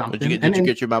something, and did you then,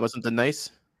 get your mama something nice?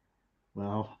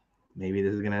 well, maybe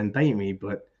this is gonna indict me,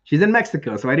 but she's in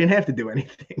Mexico, so I didn't have to do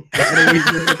anything. I had to wait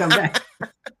for her to come back.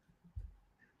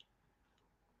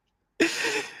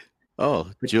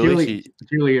 Oh, But Julie, she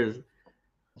Julie is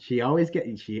she always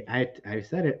get she I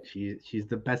said it. She's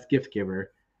the best gift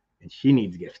giver, and she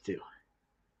needs gifts too.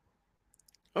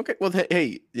 okay. Well,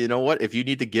 hey, you know what? If you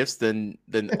need the gifts, then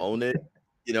own it.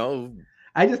 You know,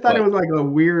 I just thought it but was like a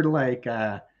weird like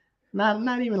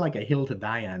not even like a hill to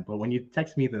die on. But when you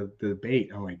text me the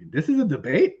debate, I'm like, this is a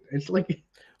debate. It's like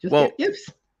just well, get gifts.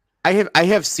 I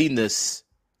have seen this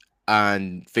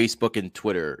on Facebook and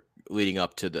Twitter leading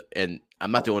up to the, and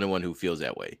I'm not the only one who feels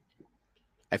that way.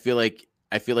 I feel like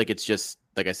it's just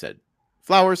like I said,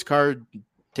 flowers, card,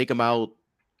 take them out,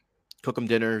 cook them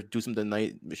dinner, do something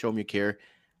nice, show them you care.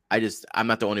 I'm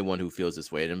not the only one who feels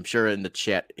this way, and I'm sure in the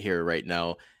chat here right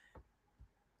now,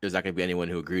 there's not going to be anyone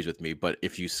who agrees with me. But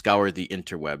if you scour the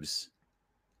interwebs,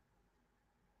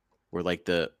 we're like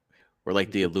the we're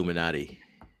like the Illuminati.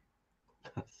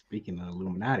 Speaking of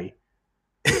Illuminati,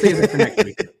 we'll save it for next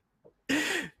week.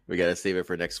 We gotta save it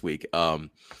for next week.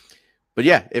 But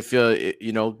yeah, if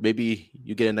you know, maybe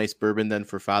you get a nice bourbon then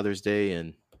for Father's Day,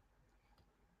 and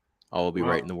all will be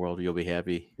right in Well, the world. You'll be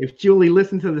happy. if Julie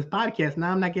listened to this podcast,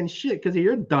 now I'm not getting shit because of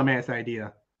your dumbass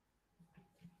idea.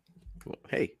 Well,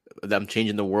 hey, I'm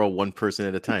changing the world one person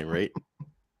at a time, right?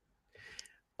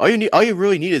 All you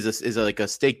really need is this is like a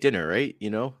steak dinner, right? You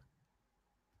know,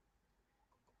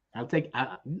 I'll take.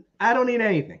 I don't need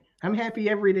anything. I'm happy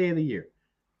every day of the year,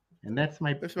 and just that's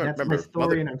my remember,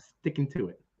 story, and I'm sticking to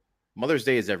it. Mother's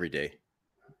Day is every day.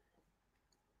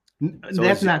 So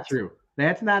That's is not true.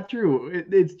 That's not true.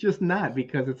 It's just not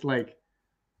because it's like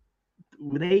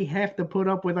they have to put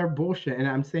up with our bullshit, and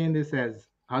I'm saying this as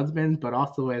husbands, but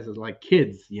also as like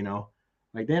kids.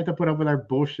 Like they have to put up with our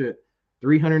bullshit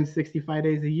 365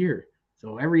 days a year.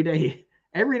 So every day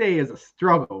is a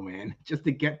struggle, man, just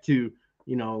to get to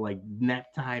like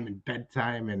nap time and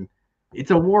bedtime, and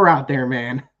it's a war out there,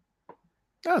 man.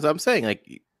 no, so I'm saying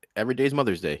like every day is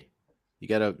Mother's Day. You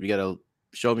gotta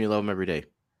show them you love them every day.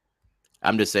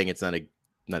 I'm just saying it's not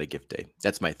a gift day.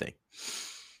 That's my thing.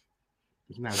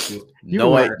 Now,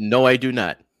 you are No, I do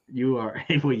not. you are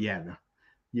well, yeah, no.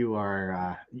 You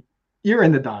are you're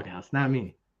in the doghouse, not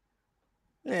me.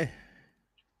 Eh,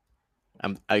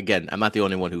 I'm not the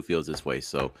only one who feels this way.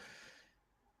 So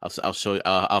I'll show you.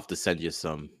 I'll have to send you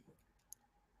some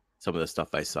of the stuff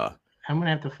I saw. I'm gonna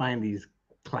have to find these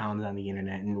clowns on the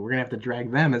internet, and we're gonna have to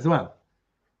drag them as well.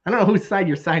 I don't know whose side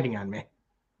you're siding on, man.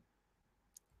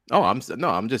 Oh, I'm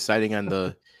just citing on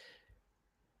the.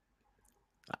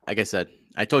 Like I said,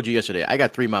 I told you yesterday. I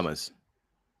got three mamas.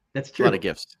 That's It's a lot of true.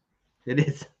 gifts. It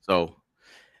is. So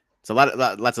it's a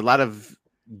lot of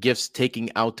gifts, taking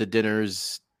out to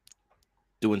dinners,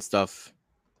 doing stuff.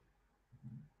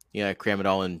 Yeah, cram it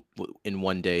all in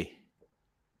one day.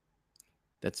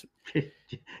 That's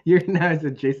You're now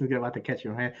said Jason's about to catch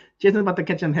your head. Jason's about to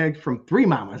catch him head from three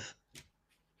mamas.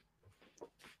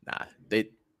 nah.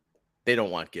 They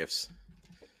don't want gifts.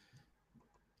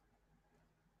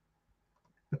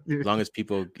 As long as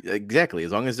people exactly,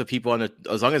 as long as the people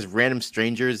as long as random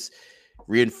strangers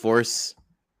reinforce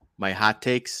my hot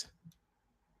takes,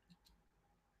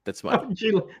 that's my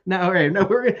Oh, now, all right. No,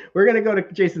 we're gonna go to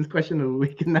Jason's question of the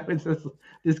week, and now it's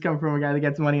this come from a guy that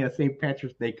gets money on a St.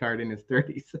 Patrick's Day card in his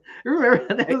 30s. Remember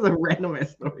that hey, was a random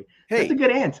ass story. That's a hey,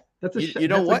 good aunt. you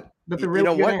know what? That's a You really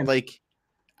know good what? aunt. Like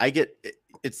I get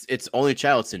it's only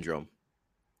child syndrome.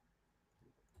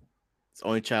 It's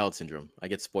only child syndrome. I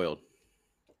get spoiled.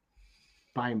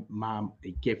 Buy mom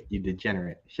a gift, you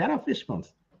degenerate. Shout out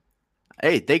Fishbones.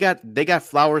 Hey, they got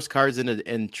flowers, cards,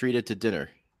 and treated to dinner,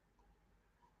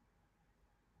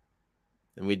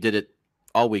 and we did it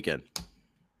all weekend.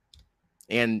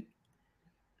 And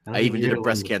I I don't think even you're did a alone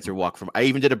breast with cancer me. walk from. I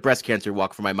even did a breast cancer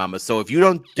walk for my mama. So if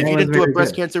That you was didn't do a very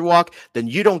breast good. cancer walk, then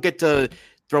you don't get to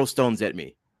throw stones at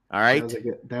me. All That was right. a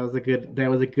good. That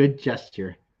was a good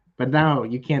gesture. But now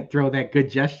you can't throw that good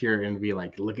gesture and be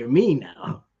like, "Look at me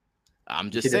now." I'm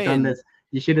You just should have done saying. this.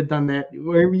 You should have done that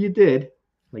wherever you did,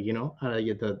 like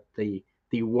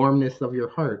the warmness of your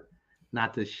heart,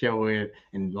 not to show it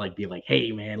and like be like,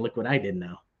 "Hey man, look what I did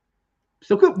now."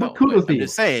 So good, but No, but kudos to I'm you.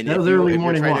 just saying That was early if you're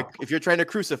morning trying to walk.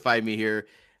 crucify me here,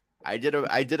 I did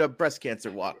a breast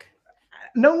cancer walk.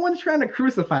 No one's trying to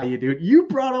crucify you, dude. You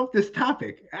brought up this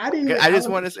topic. I didn't Okay, even. I just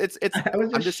want to. It's. I was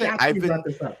I'm just just saying. shocked I've you brought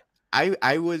been. this up.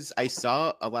 I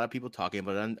saw a lot of people talking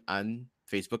about it on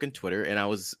Facebook and Twitter, and I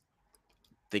was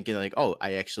thinking like, oh,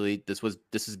 I actually this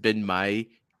has been my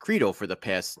credo for the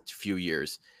past few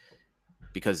years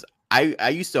because I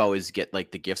used to always get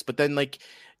like the gifts, but then like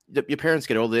your parents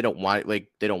get older, they don't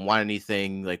want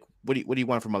anything. Like, what do you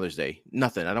want for Mother's Day?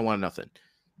 Nothing. I don't want nothing.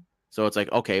 So it's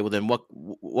like, okay, well then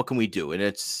what can we do? And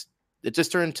it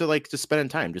just turned to like just spending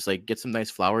time, just like get some nice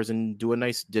flowers and do a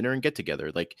nice dinner and get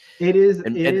together. Like It is.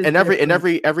 It is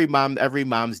different. every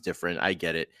mom's different. I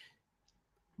get it,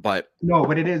 but No,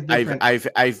 but it is different. Like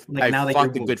I've now that you're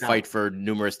fought the moved good out. fight for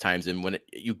numerous times, and when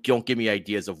you don't give me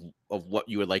ideas of what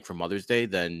you would like for Mother's Day,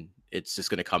 then it's just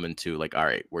going to come into like, all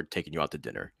right, we're taking you out to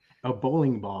dinner. A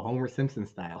bowling ball, Homer Simpson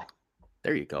style.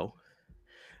 There you go.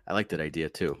 I like that idea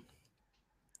too.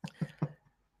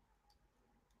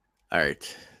 All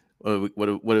right, what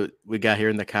do we got here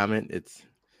in the comment? It's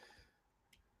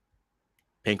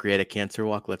pancreatic cancer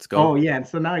walk. Let's go. Oh yeah, and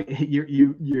so now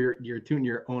you're tuning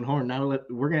your own horn. Now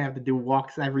we're gonna have to do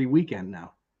walks every weekend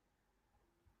now.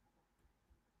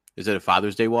 Is it a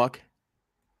Father's Day walk?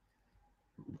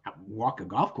 Walk a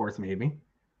golf course maybe.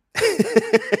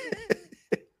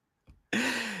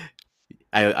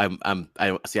 I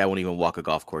see. I won't even walk a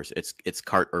golf course. It's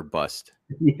cart or bust.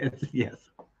 Yes, yes,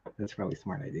 that's probably a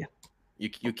smart idea.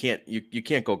 You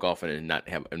can't go golfing and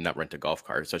not rent a golf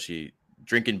cart, especially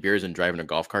drinking beers and driving a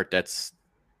golf cart. That's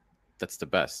the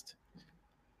best.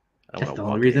 I don't That's want to the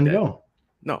only walk any of reason to that. go.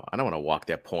 No, I don't want to walk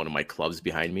that pulling my clubs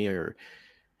behind me or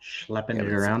Schlepping it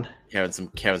having some around. having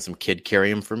some kid carry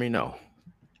them for me. No,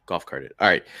 golf cart it. All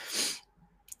right.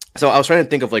 So I was trying to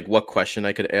think of like what question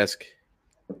I could ask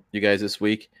you guys this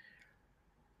week,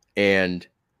 and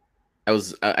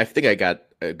I think I got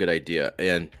a good idea,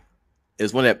 and it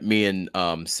was one that me and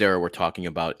Sarah were talking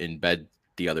about in bed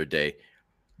the other day,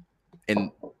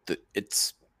 and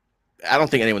it's I don't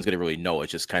think anyone's going to really know.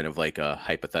 It's just kind of like a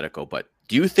hypothetical. But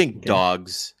do you think Okay.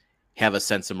 dogs have a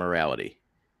sense of morality?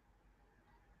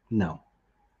 No.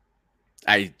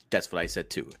 That's what I said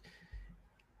too.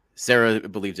 Sarah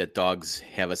believes that dogs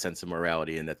have a sense of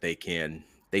morality and that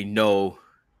they know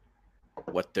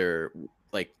what they're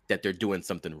like, that they're doing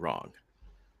something wrong.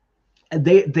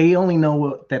 They only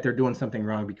know that they're doing something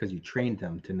wrong because you trained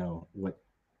them to know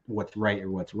what's right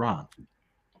or what's wrong.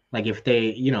 Like if they,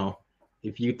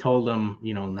 if you told them,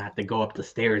 not to go up the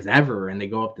stairs ever and they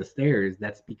go up the stairs,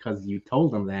 that's because you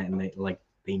told them that and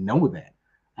they know that.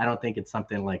 I don't think it's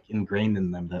something like ingrained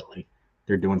in them that like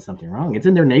they're doing something wrong. It's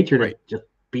in their nature to Right. just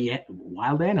be a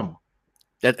wild animal.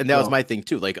 That was So my thing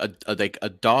too. Like a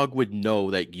dog would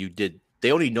know that you did.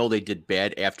 They only know they did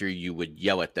bad after you would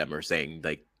yell at them or saying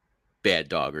like bad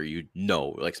dog or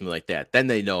like something like that. Then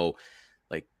they know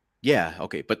like yeah,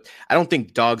 okay. But I don't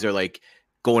think dogs are like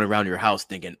going around your house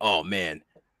thinking, "Oh man,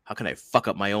 how can I fuck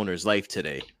up my owner's life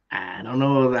today?" I don't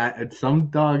know that some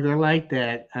dogs are like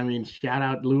that. I mean, shout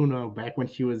out Luna back when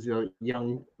she was a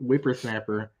young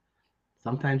whippersnapper.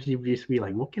 Sometimes she'd just be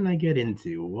like, "What can I get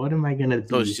into? What am I gonna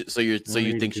be? So What are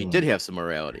you we think she did doing?" have some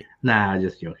morality? Nah,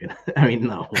 just joking. I mean,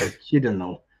 no, she didn't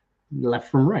know left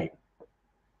from right.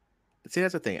 See,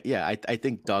 that's the thing. Yeah, I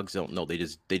think dogs don't know. They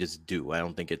just do. I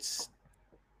don't think it's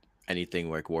anything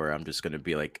like where I'm just gonna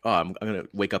be like, oh, I'm gonna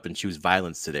wake up and choose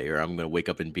violence today, or I'm gonna wake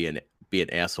up and be an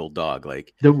asshole dog.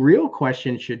 Like, The real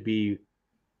question should be,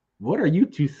 what are you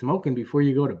two smoking before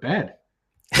you go to bed?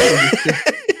 That is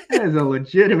that is a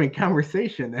legitimate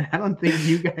conversation. And I don't think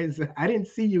you guys. I didn't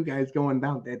see you guys going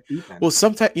down that deep end. well,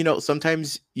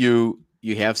 sometimes you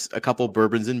have a couple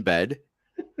bourbons in bed,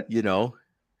 you know,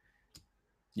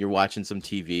 you're watching some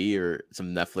TV or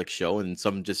some Netflix show, and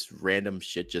some just random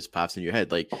shit just pops in your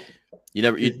head. Like,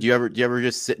 Is do you ever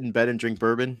just sit in bed and drink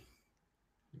bourbon?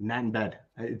 not in bed.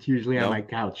 It's usually on my No,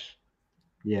 couch.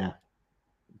 Yeah.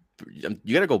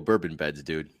 you gotta go bourbon beds,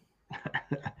 dude.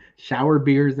 Shower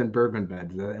beers and bourbon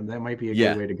beds. That might be a good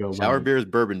Yeah, way to go about shower it. beers,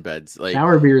 bourbon beds. Like,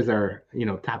 Shower beers are,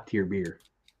 top tier beer.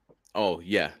 oh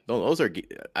yeah, those are.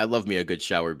 I love me a good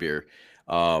shower beer.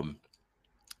 Um,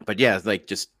 but yeah, it's like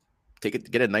just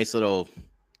get a nice little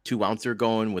 2 ouncer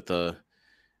going with a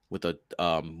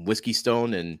whiskey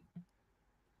stone and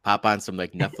pop on some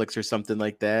like Netflix or something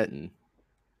like that, and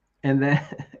then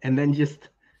and then just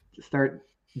start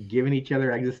giving each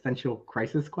other existential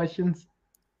crisis questions.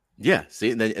 yeah,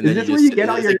 see, and Is then you this where just you sit, get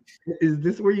all it's your? like Is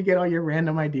this where you get all your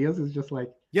random ideas? Is just like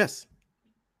yes,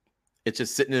 it's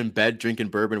just sitting in bed drinking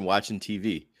bourbon, watching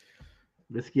TV,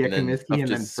 whiskey and and then whiskey, and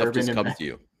then stuff bourbon just and comes to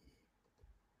you.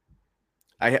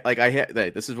 I had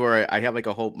this is where I have like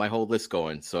my whole list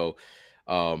going. So,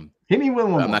 hit me with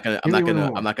one I'm not more. gonna Hit me with one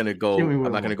I'm more. not gonna Hit me go with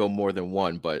one more. more than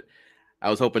one, but I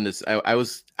was hoping this. I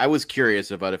was curious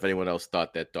about if anyone else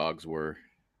thought that dogs were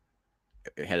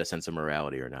had a sense of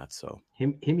morality or not. So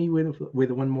Hit me with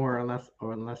one more, unless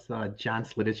John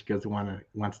Slidishka's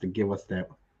wants to give us that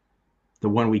the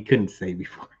one we couldn't say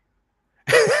before.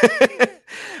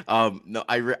 no,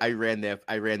 I ran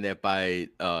that by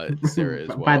Sarah as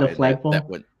By well, the and that flagpole.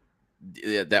 one,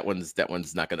 yeah, that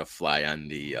one's not gonna fly on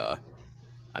the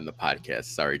podcast.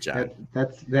 Sorry, John.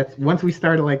 That's once we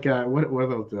started like what are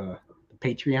those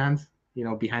Patreons,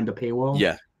 behind the paywall.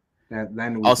 Yeah. That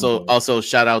then we can go. Also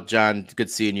shout out John. Good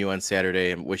seeing you on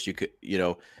Saturday, and wish you could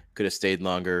could have stayed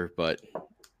longer, but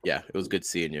yeah, it was good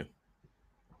seeing you.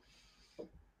 At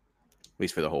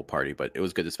least for the whole party, but it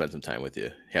was good to spend some time with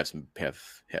you. Have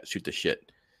shoot the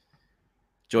shit.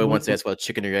 Joy wants to ask about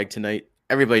chicken or egg tonight.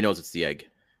 Everybody knows it's the egg.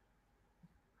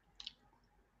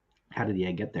 How did the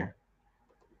egg get there?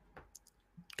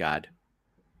 God.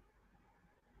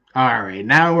 All right,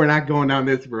 now we're not going down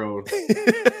this road.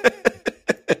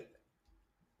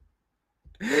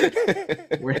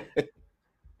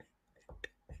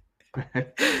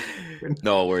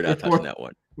 No, we're not touching that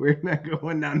one. We're not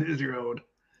going down this road.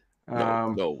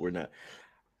 No, we're not.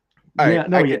 All right,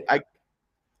 no,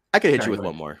 I could hit you with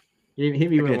one more. Hit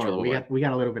me with one more. We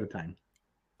got a little bit of time.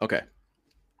 Okay.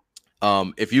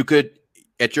 If you could,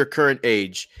 at your current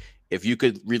age, if you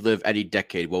could relive any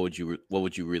decade, what would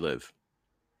you relive?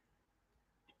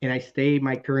 And I stay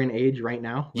my current age right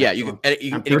now. Yeah, you can.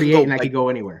 I'm 38, and I could go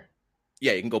anywhere.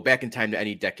 Yeah, you can go back in time to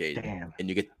any decade. Damn. And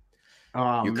you get.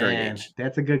 Oh your current age.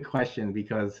 That's a good question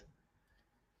because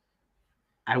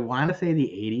I want to say the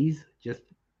 80s just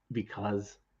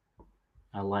because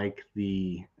I like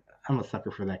I'm a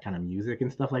sucker for that kind of music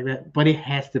and stuff like that. But it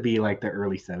has to be like the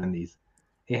early 70s.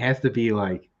 It has to be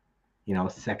like,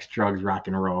 sex, drugs, rock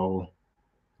and roll.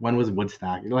 When was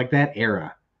Woodstock? Like that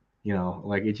era,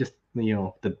 like it just,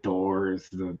 the Doors,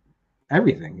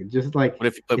 everything. It just like. What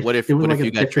if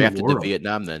you got drafted to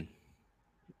Vietnam then?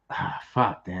 Ah,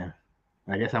 fuck, damn.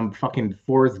 I guess I'm fucking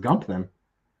Forrest Gump then.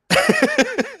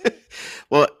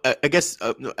 Well, I guess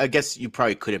you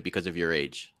probably couldn't because of your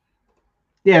age.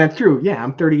 Yeah, that's true. Yeah,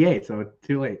 I'm 38, so it's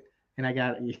too late. And I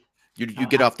got you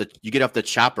get off the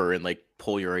chopper and like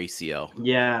pull your ACL.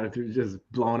 Yeah, just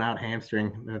blown out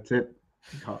hamstring. That's it.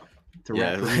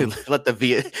 Let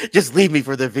just leave me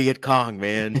for the Viet Cong,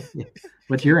 man.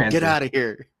 What's your answer? Get out of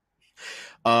here.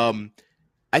 I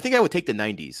think I would take the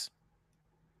 90s.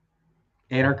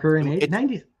 At our current age,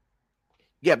 90s.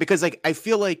 Yeah, because like I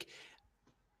feel like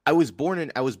I was born in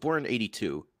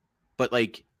 82, but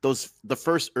like the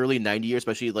first early 90 years,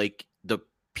 especially like the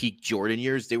peak Jordan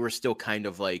years, they were still kind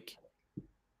of like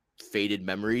faded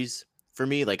memories for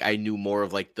me. Like I knew more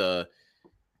of like the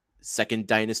second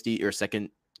dynasty or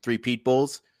second three-peat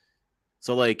Bulls.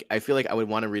 So like I feel like I would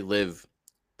want to relive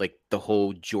like the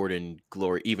whole Jordan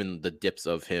glory, even the dips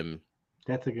of him.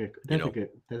 That's a good retiring.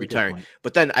 A good point.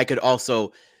 But then I could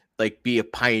also like be a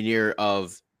pioneer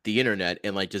of the internet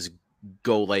and like just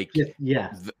go like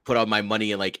put all my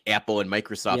money in like Apple and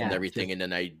Microsoft and everything, and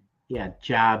then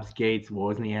Jobs, Gates,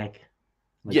 Wozniak.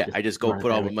 I just go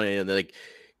put all my money and like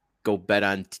go bet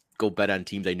on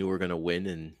teams I knew were gonna win.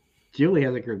 And Julie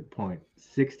has a good point.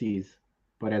 60s,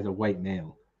 but as a white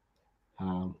male.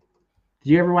 Did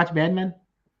you ever watch Mad Men?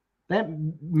 That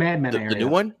Mad Men area. The new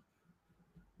one?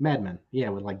 Mad Men, yeah,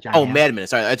 with like John. Oh, Mad Men.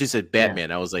 Sorry, I just said Batman.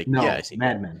 Yeah. I was like, no, I see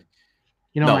Mad Men.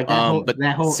 Like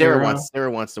that whole Sarah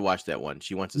era, wants to watch that one.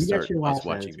 She wants to start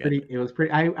watching it. It was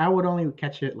pretty. I would only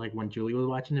catch it like when Julie was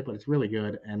watching it, but it's really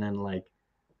good. And then like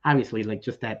obviously like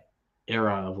just that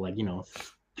era of like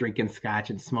drinking scotch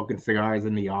and smoking cigars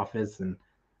in the office, and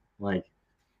like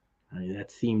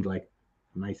that seemed like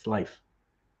a nice life.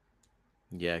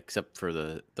 Yeah, except for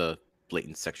the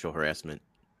blatant sexual harassment.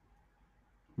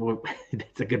 Well,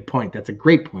 that's a good point. That's a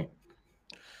great point.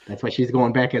 That's why she's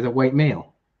going back as a white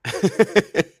male.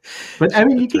 But I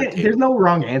mean, you can't. There's no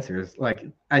wrong answers. Like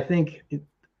I think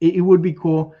it would be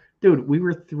cool, dude. We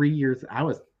were 3 years. I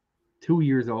was 2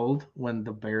 years old when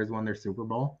the Bears won their Super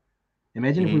Bowl.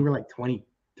 Imagine if we were like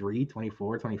 23,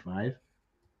 24, 25.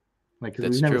 Like, because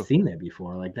we've That's never true. seen that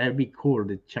before. Like, that'd be cool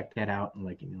to check that out and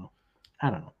like, I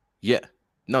don't know. Yeah.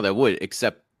 No, that would,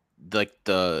 except like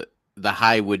the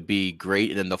high would be great,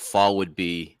 and then the fall would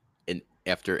be in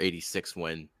after '86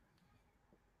 when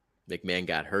McMahon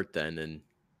got hurt. Then and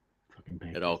Fucking it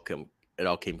Packers. all come it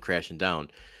all came crashing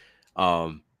down.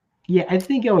 Um, Yeah, I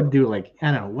think I would do like,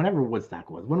 I don't know, whenever Woodstock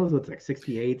was. When was Woodstock?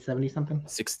 68, 70 something?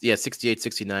 68,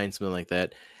 69, something like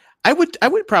that. I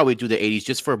would probably do the '80s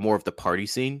just for more of the party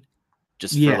scene,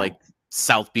 just for Yeah. like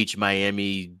South Beach,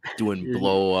 Miami, doing You,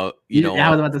 blow up, I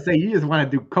was about to say, you just want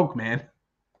to do coke, man.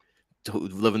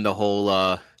 living the whole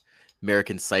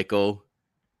American Psycho.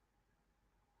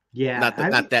 Yeah, I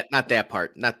Not that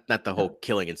part, not the whole no,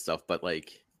 killing and stuff, but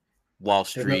like Wall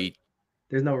there's no Street,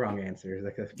 there's no wrong answers.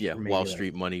 Like yeah, Wall maybe like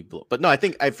Street money. But no, I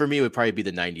think for me it would probably be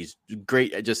the '90s.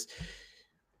 Great, just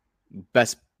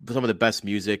best, some of the best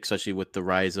music, especially with the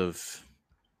rise of.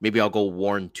 Maybe I'll go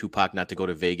warn Tupac not to go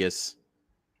to Vegas.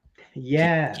 Keep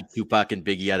yes, Tupac and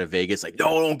Biggie out of Vegas. Like,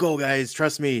 no, don't go, guys.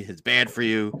 Trust me, it's bad for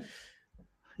you.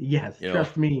 yes, You know,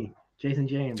 trust me, Jason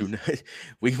do James. not,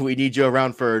 we need you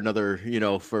around for another,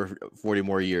 for 40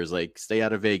 more years. Like, stay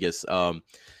out of Vegas.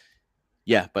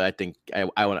 Yeah, but I think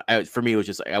I want. For me, it was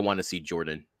just like, I want to see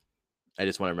Jordan. I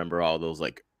just want to remember all those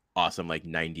like awesome like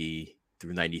 90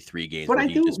 through 93 games But where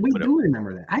he just we put up. do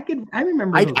remember that. I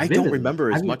remember those I don't vividly.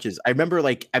 remember as much as I remember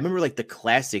like the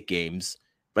classic games,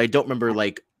 but I don't remember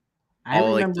like I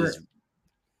all like those. remember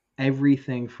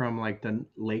everything from like the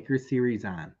Lakers series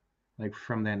on, like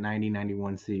from that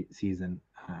 90-91 season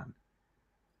on.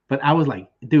 But I was like,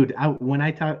 dude, when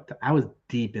I talked, I was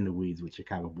deep in the weeds with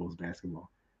Chicago Bulls basketball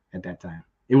at that time.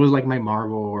 It was like my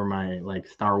Marvel or my like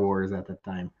Star Wars at that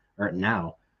time or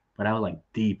now, but I was like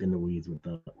deep in the weeds with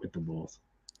the Bulls.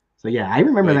 So yeah, I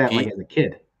remember Joey that like P. as a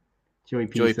kid. Joey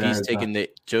P says,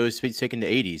 Joey P's taking the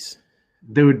 '80s.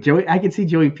 dude, I could see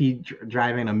Joey P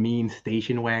driving a mean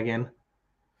station wagon,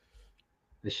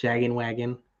 the shaggin'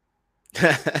 wagon.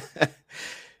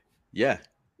 Yeah,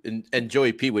 and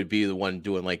Joey P would be the one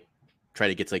doing like try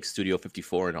to get to like Studio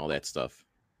 54 and all that stuff.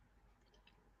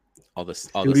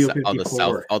 Studio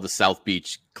 54. All the South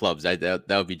Beach clubs. That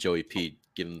would be Joey P.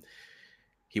 Giving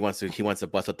he wants to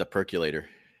bust up the percolator.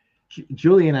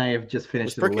 Julie and I have just Was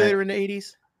finished the percolator in the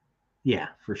 '80s? yeah,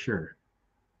 for sure.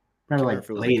 I Probably can't remember like if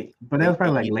it was like late, but that was late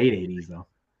probably like '80s. late 80s though.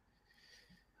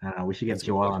 I don't know. We should get That's a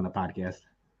good Joel point. on the podcast.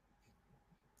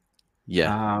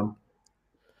 Yeah. Um,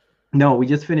 no, we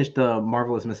just finished the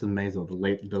Marvelous Mrs. Maisel,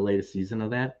 the latest season of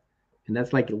that, and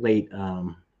that's like late.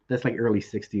 That's like early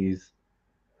 60s.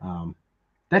 Um,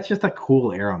 that's just a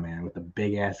cool era, man, with the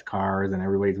big ass cars and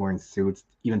everybody's wearing suits,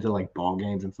 even to like ball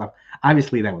games and stuff.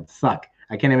 Obviously, that would suck.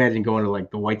 I can't imagine going to like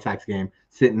the White Sox game,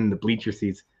 sitting in the bleacher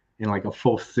seats in like a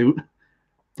full suit,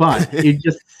 but it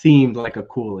just seemed like a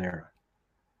cool era.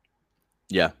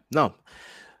 Yeah. No.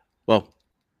 Well,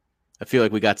 I feel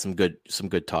like we got some good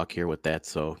talk here with that.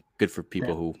 So good for people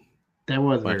That who that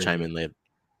was want to very chime good. in later.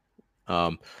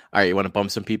 All right, you want to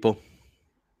bump some people?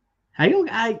 I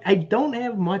don't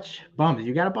have much bums.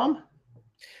 You got a bum?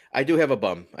 I do have a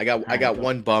bum. All I right, got go.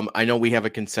 one bum. I know we have a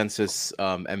consensus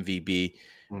MVB.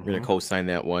 We're gonna Mm-hmm. co-sign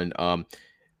that one.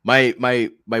 My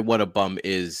what a bum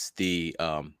is the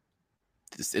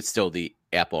it's still the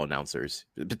Apple announcers,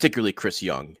 particularly Chris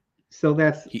Young. So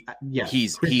that's He yes,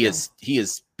 Chris Young. he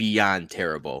is beyond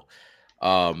terrible.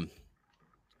 Um,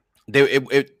 they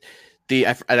it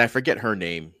and I forget her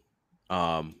name.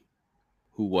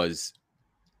 Who was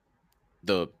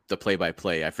the play by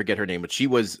play? I forget her name, but she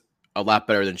was a lot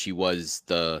better than she was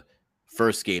the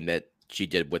first game that she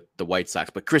did with the White Sox.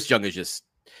 But Chris Young is just,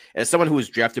 as someone who was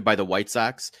drafted by the White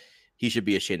Sox, he should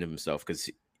be ashamed of himself because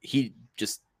he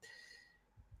just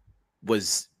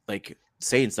was like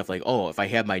saying stuff like, "Oh, if I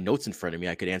had my notes in front of me,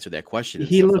 I could answer that question" and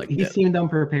stuff like He that. seemed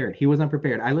unprepared. He was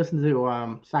unprepared. I listened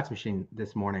to Sox Machine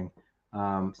this morning,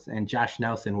 and Josh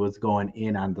Nelson was going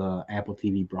in on the Apple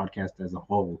TV broadcast as a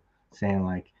whole, saying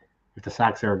like if the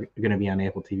Sox are going to be on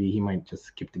Apple TV, he might just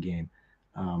skip the game.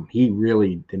 He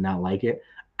really did not like it.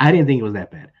 I didn't think it was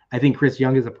that bad. I think Chris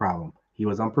Young is a problem. He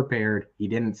was unprepared. He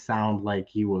didn't sound like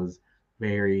he was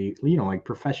very, like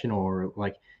professional or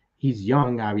like he's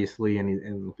young, obviously,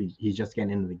 and he's just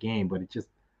getting into the game, but it just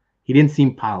he didn't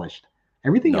seem polished.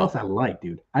 Everything No, else I like,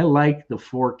 dude. I like the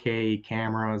 4K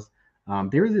cameras.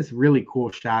 There was this really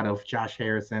cool shot of Josh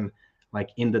Harrison like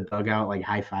in the dugout, like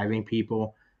high fiving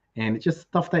people, and it's just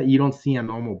stuff that you don't see on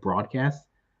normal broadcasts.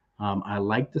 I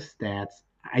like the stats.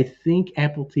 I think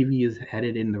Apple TV is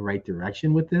headed in the right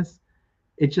direction with this.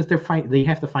 It's just they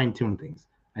have to fine tune things.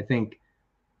 I think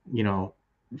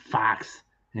Fox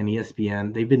and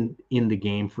ESPN they've been in the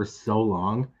game for so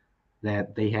long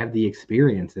that they have the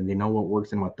experience and they know what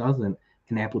works and what doesn't,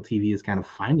 and Apple TV is kind of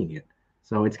finding it.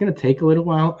 So it's going to take a little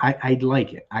while. I'd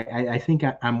like it. I think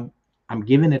I'm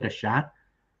giving it a shot,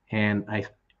 and I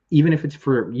even if it's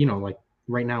for like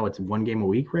right now it's one game a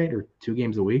week, right, or two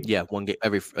games a week. Yeah, one game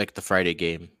every like the Friday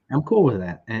game. I'm cool with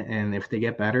that, and if they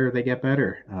get better, they get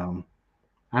better.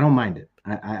 I don't mind it.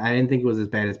 I didn't think it was as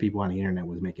bad as people on the internet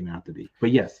was making it out to be.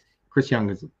 But yes, Chris Young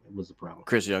was a problem.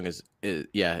 Chris Young is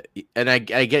yeah, and I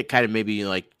get kind of maybe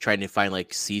like trying to find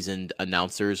like seasoned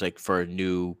announcers like for a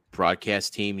new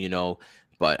broadcast team,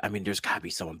 but I mean, there's got to be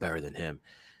someone better than him.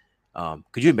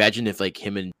 Could you imagine if like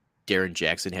him and Darren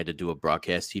Jackson had to do a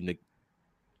broadcast team?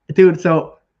 Dude,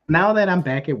 so now that I'm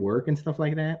back at work and stuff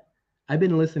like that, I've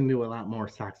been listening to a lot more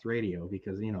Sox radio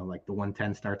because like the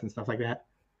 110 starts and stuff like that.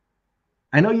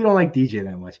 I know you don't like DJ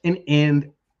that much,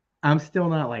 and I'm still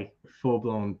not like full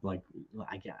blown like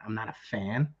I'm not a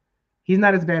fan. He's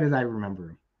not as bad as I remember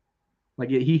him. Like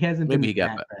he hasn't Maybe been he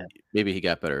got that bad. maybe he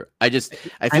got better. I I feel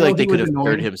know like he they could was have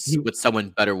paired annoying. him with someone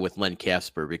better with Len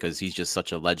Casper because he's just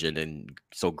such a legend and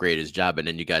so great at his job. And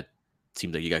then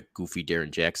seems like you got goofy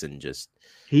Darren Jackson just.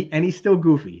 He's still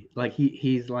goofy. Like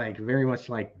he's like very much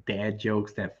like dad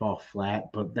jokes that fall flat,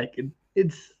 but like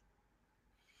it's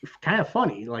kind of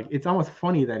funny. Like it's almost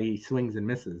funny that he swings and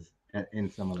misses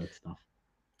in some of that stuff.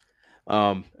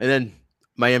 And then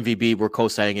my MVP, we're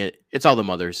co-signing it. It's all the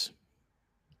mothers,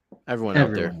 everyone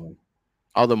out there, Everyone,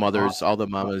 all the all, mothers, all the all,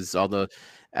 mamas,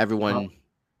 everyone.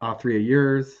 all three of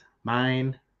yours,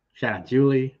 mine. Shout out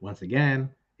Julie once again.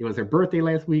 It was her birthday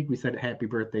last week. We said happy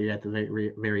birthday at the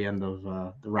very end of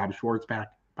the Rob Schwartz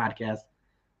podcast.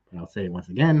 But I'll say it once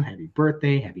again: happy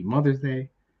birthday, happy Mother's Day.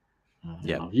 I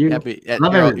Yeah, love you. happy.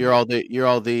 Love everybody.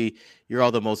 You're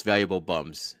all the most valuable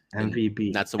bums, and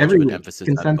MVP not so much every of an week. emphasis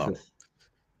on bum. Consensus.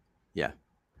 Yeah,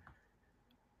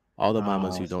 all the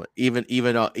mamas Uh, who don't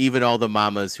even all the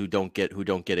mamas who don't get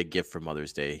a gift for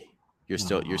Mother's Day. You're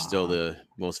still the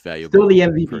most Still valuable the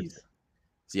MVPs. person.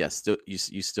 Yes, still you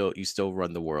still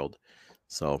run the world.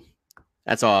 So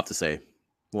that's all I have to say.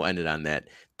 We'll end it on that.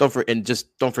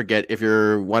 Just don't forget if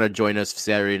you want to join us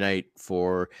Saturday night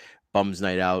for Bums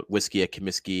Night Out, Whiskey at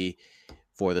Comiskey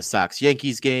for the Sox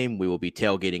Yankees game. We will be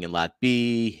tailgating in Lot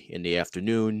B in the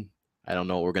afternoon. I don't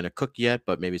know what we're gonna cook yet,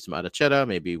 but maybe some arrachera.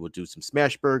 Maybe we'll do some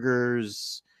smash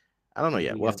burgers. I don't know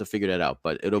yet. We'll have to figure that out,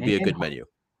 but it'll be a good menu.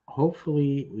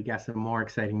 Hopefully, we got some more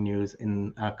exciting news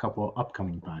in a couple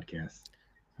upcoming podcasts.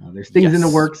 There's things in the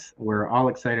works we're all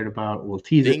excited about. We'll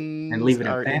tease it and leave it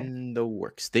at that. In the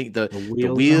works. The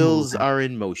wheels are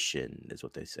in motion, is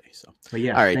what they say. So, but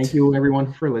yeah, all right. Thank you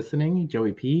everyone for listening.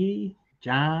 Joey P,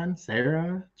 John,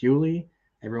 Sarah, Julie,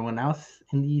 everyone else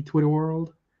in the Twitter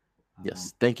world.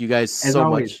 Yes, thank you guys so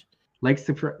much. Like,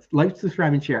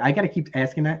 subscribe, and share. I gotta keep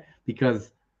asking that because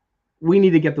we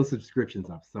need to get those subscriptions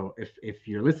up. So if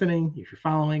you're listening, if you're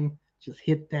following, just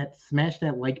smash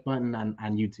that like button on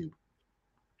YouTube.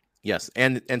 Yes,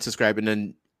 and subscribe, and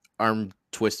then arm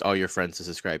twist all your friends to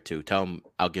subscribe too. Tell them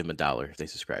I'll give them $1 if they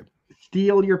subscribe.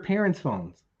 Steal your parents'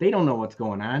 phones. They don't know what's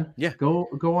going on. Yeah, go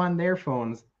on their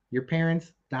phones. Your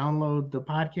parents download the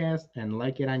podcast and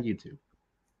like it on YouTube.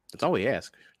 That's all we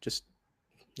ask. Just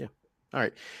yeah. All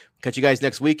right. Catch you guys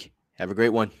next week. Have a great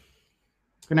one.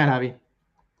 Good night, Javi.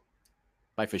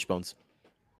 Bye, Fishbones.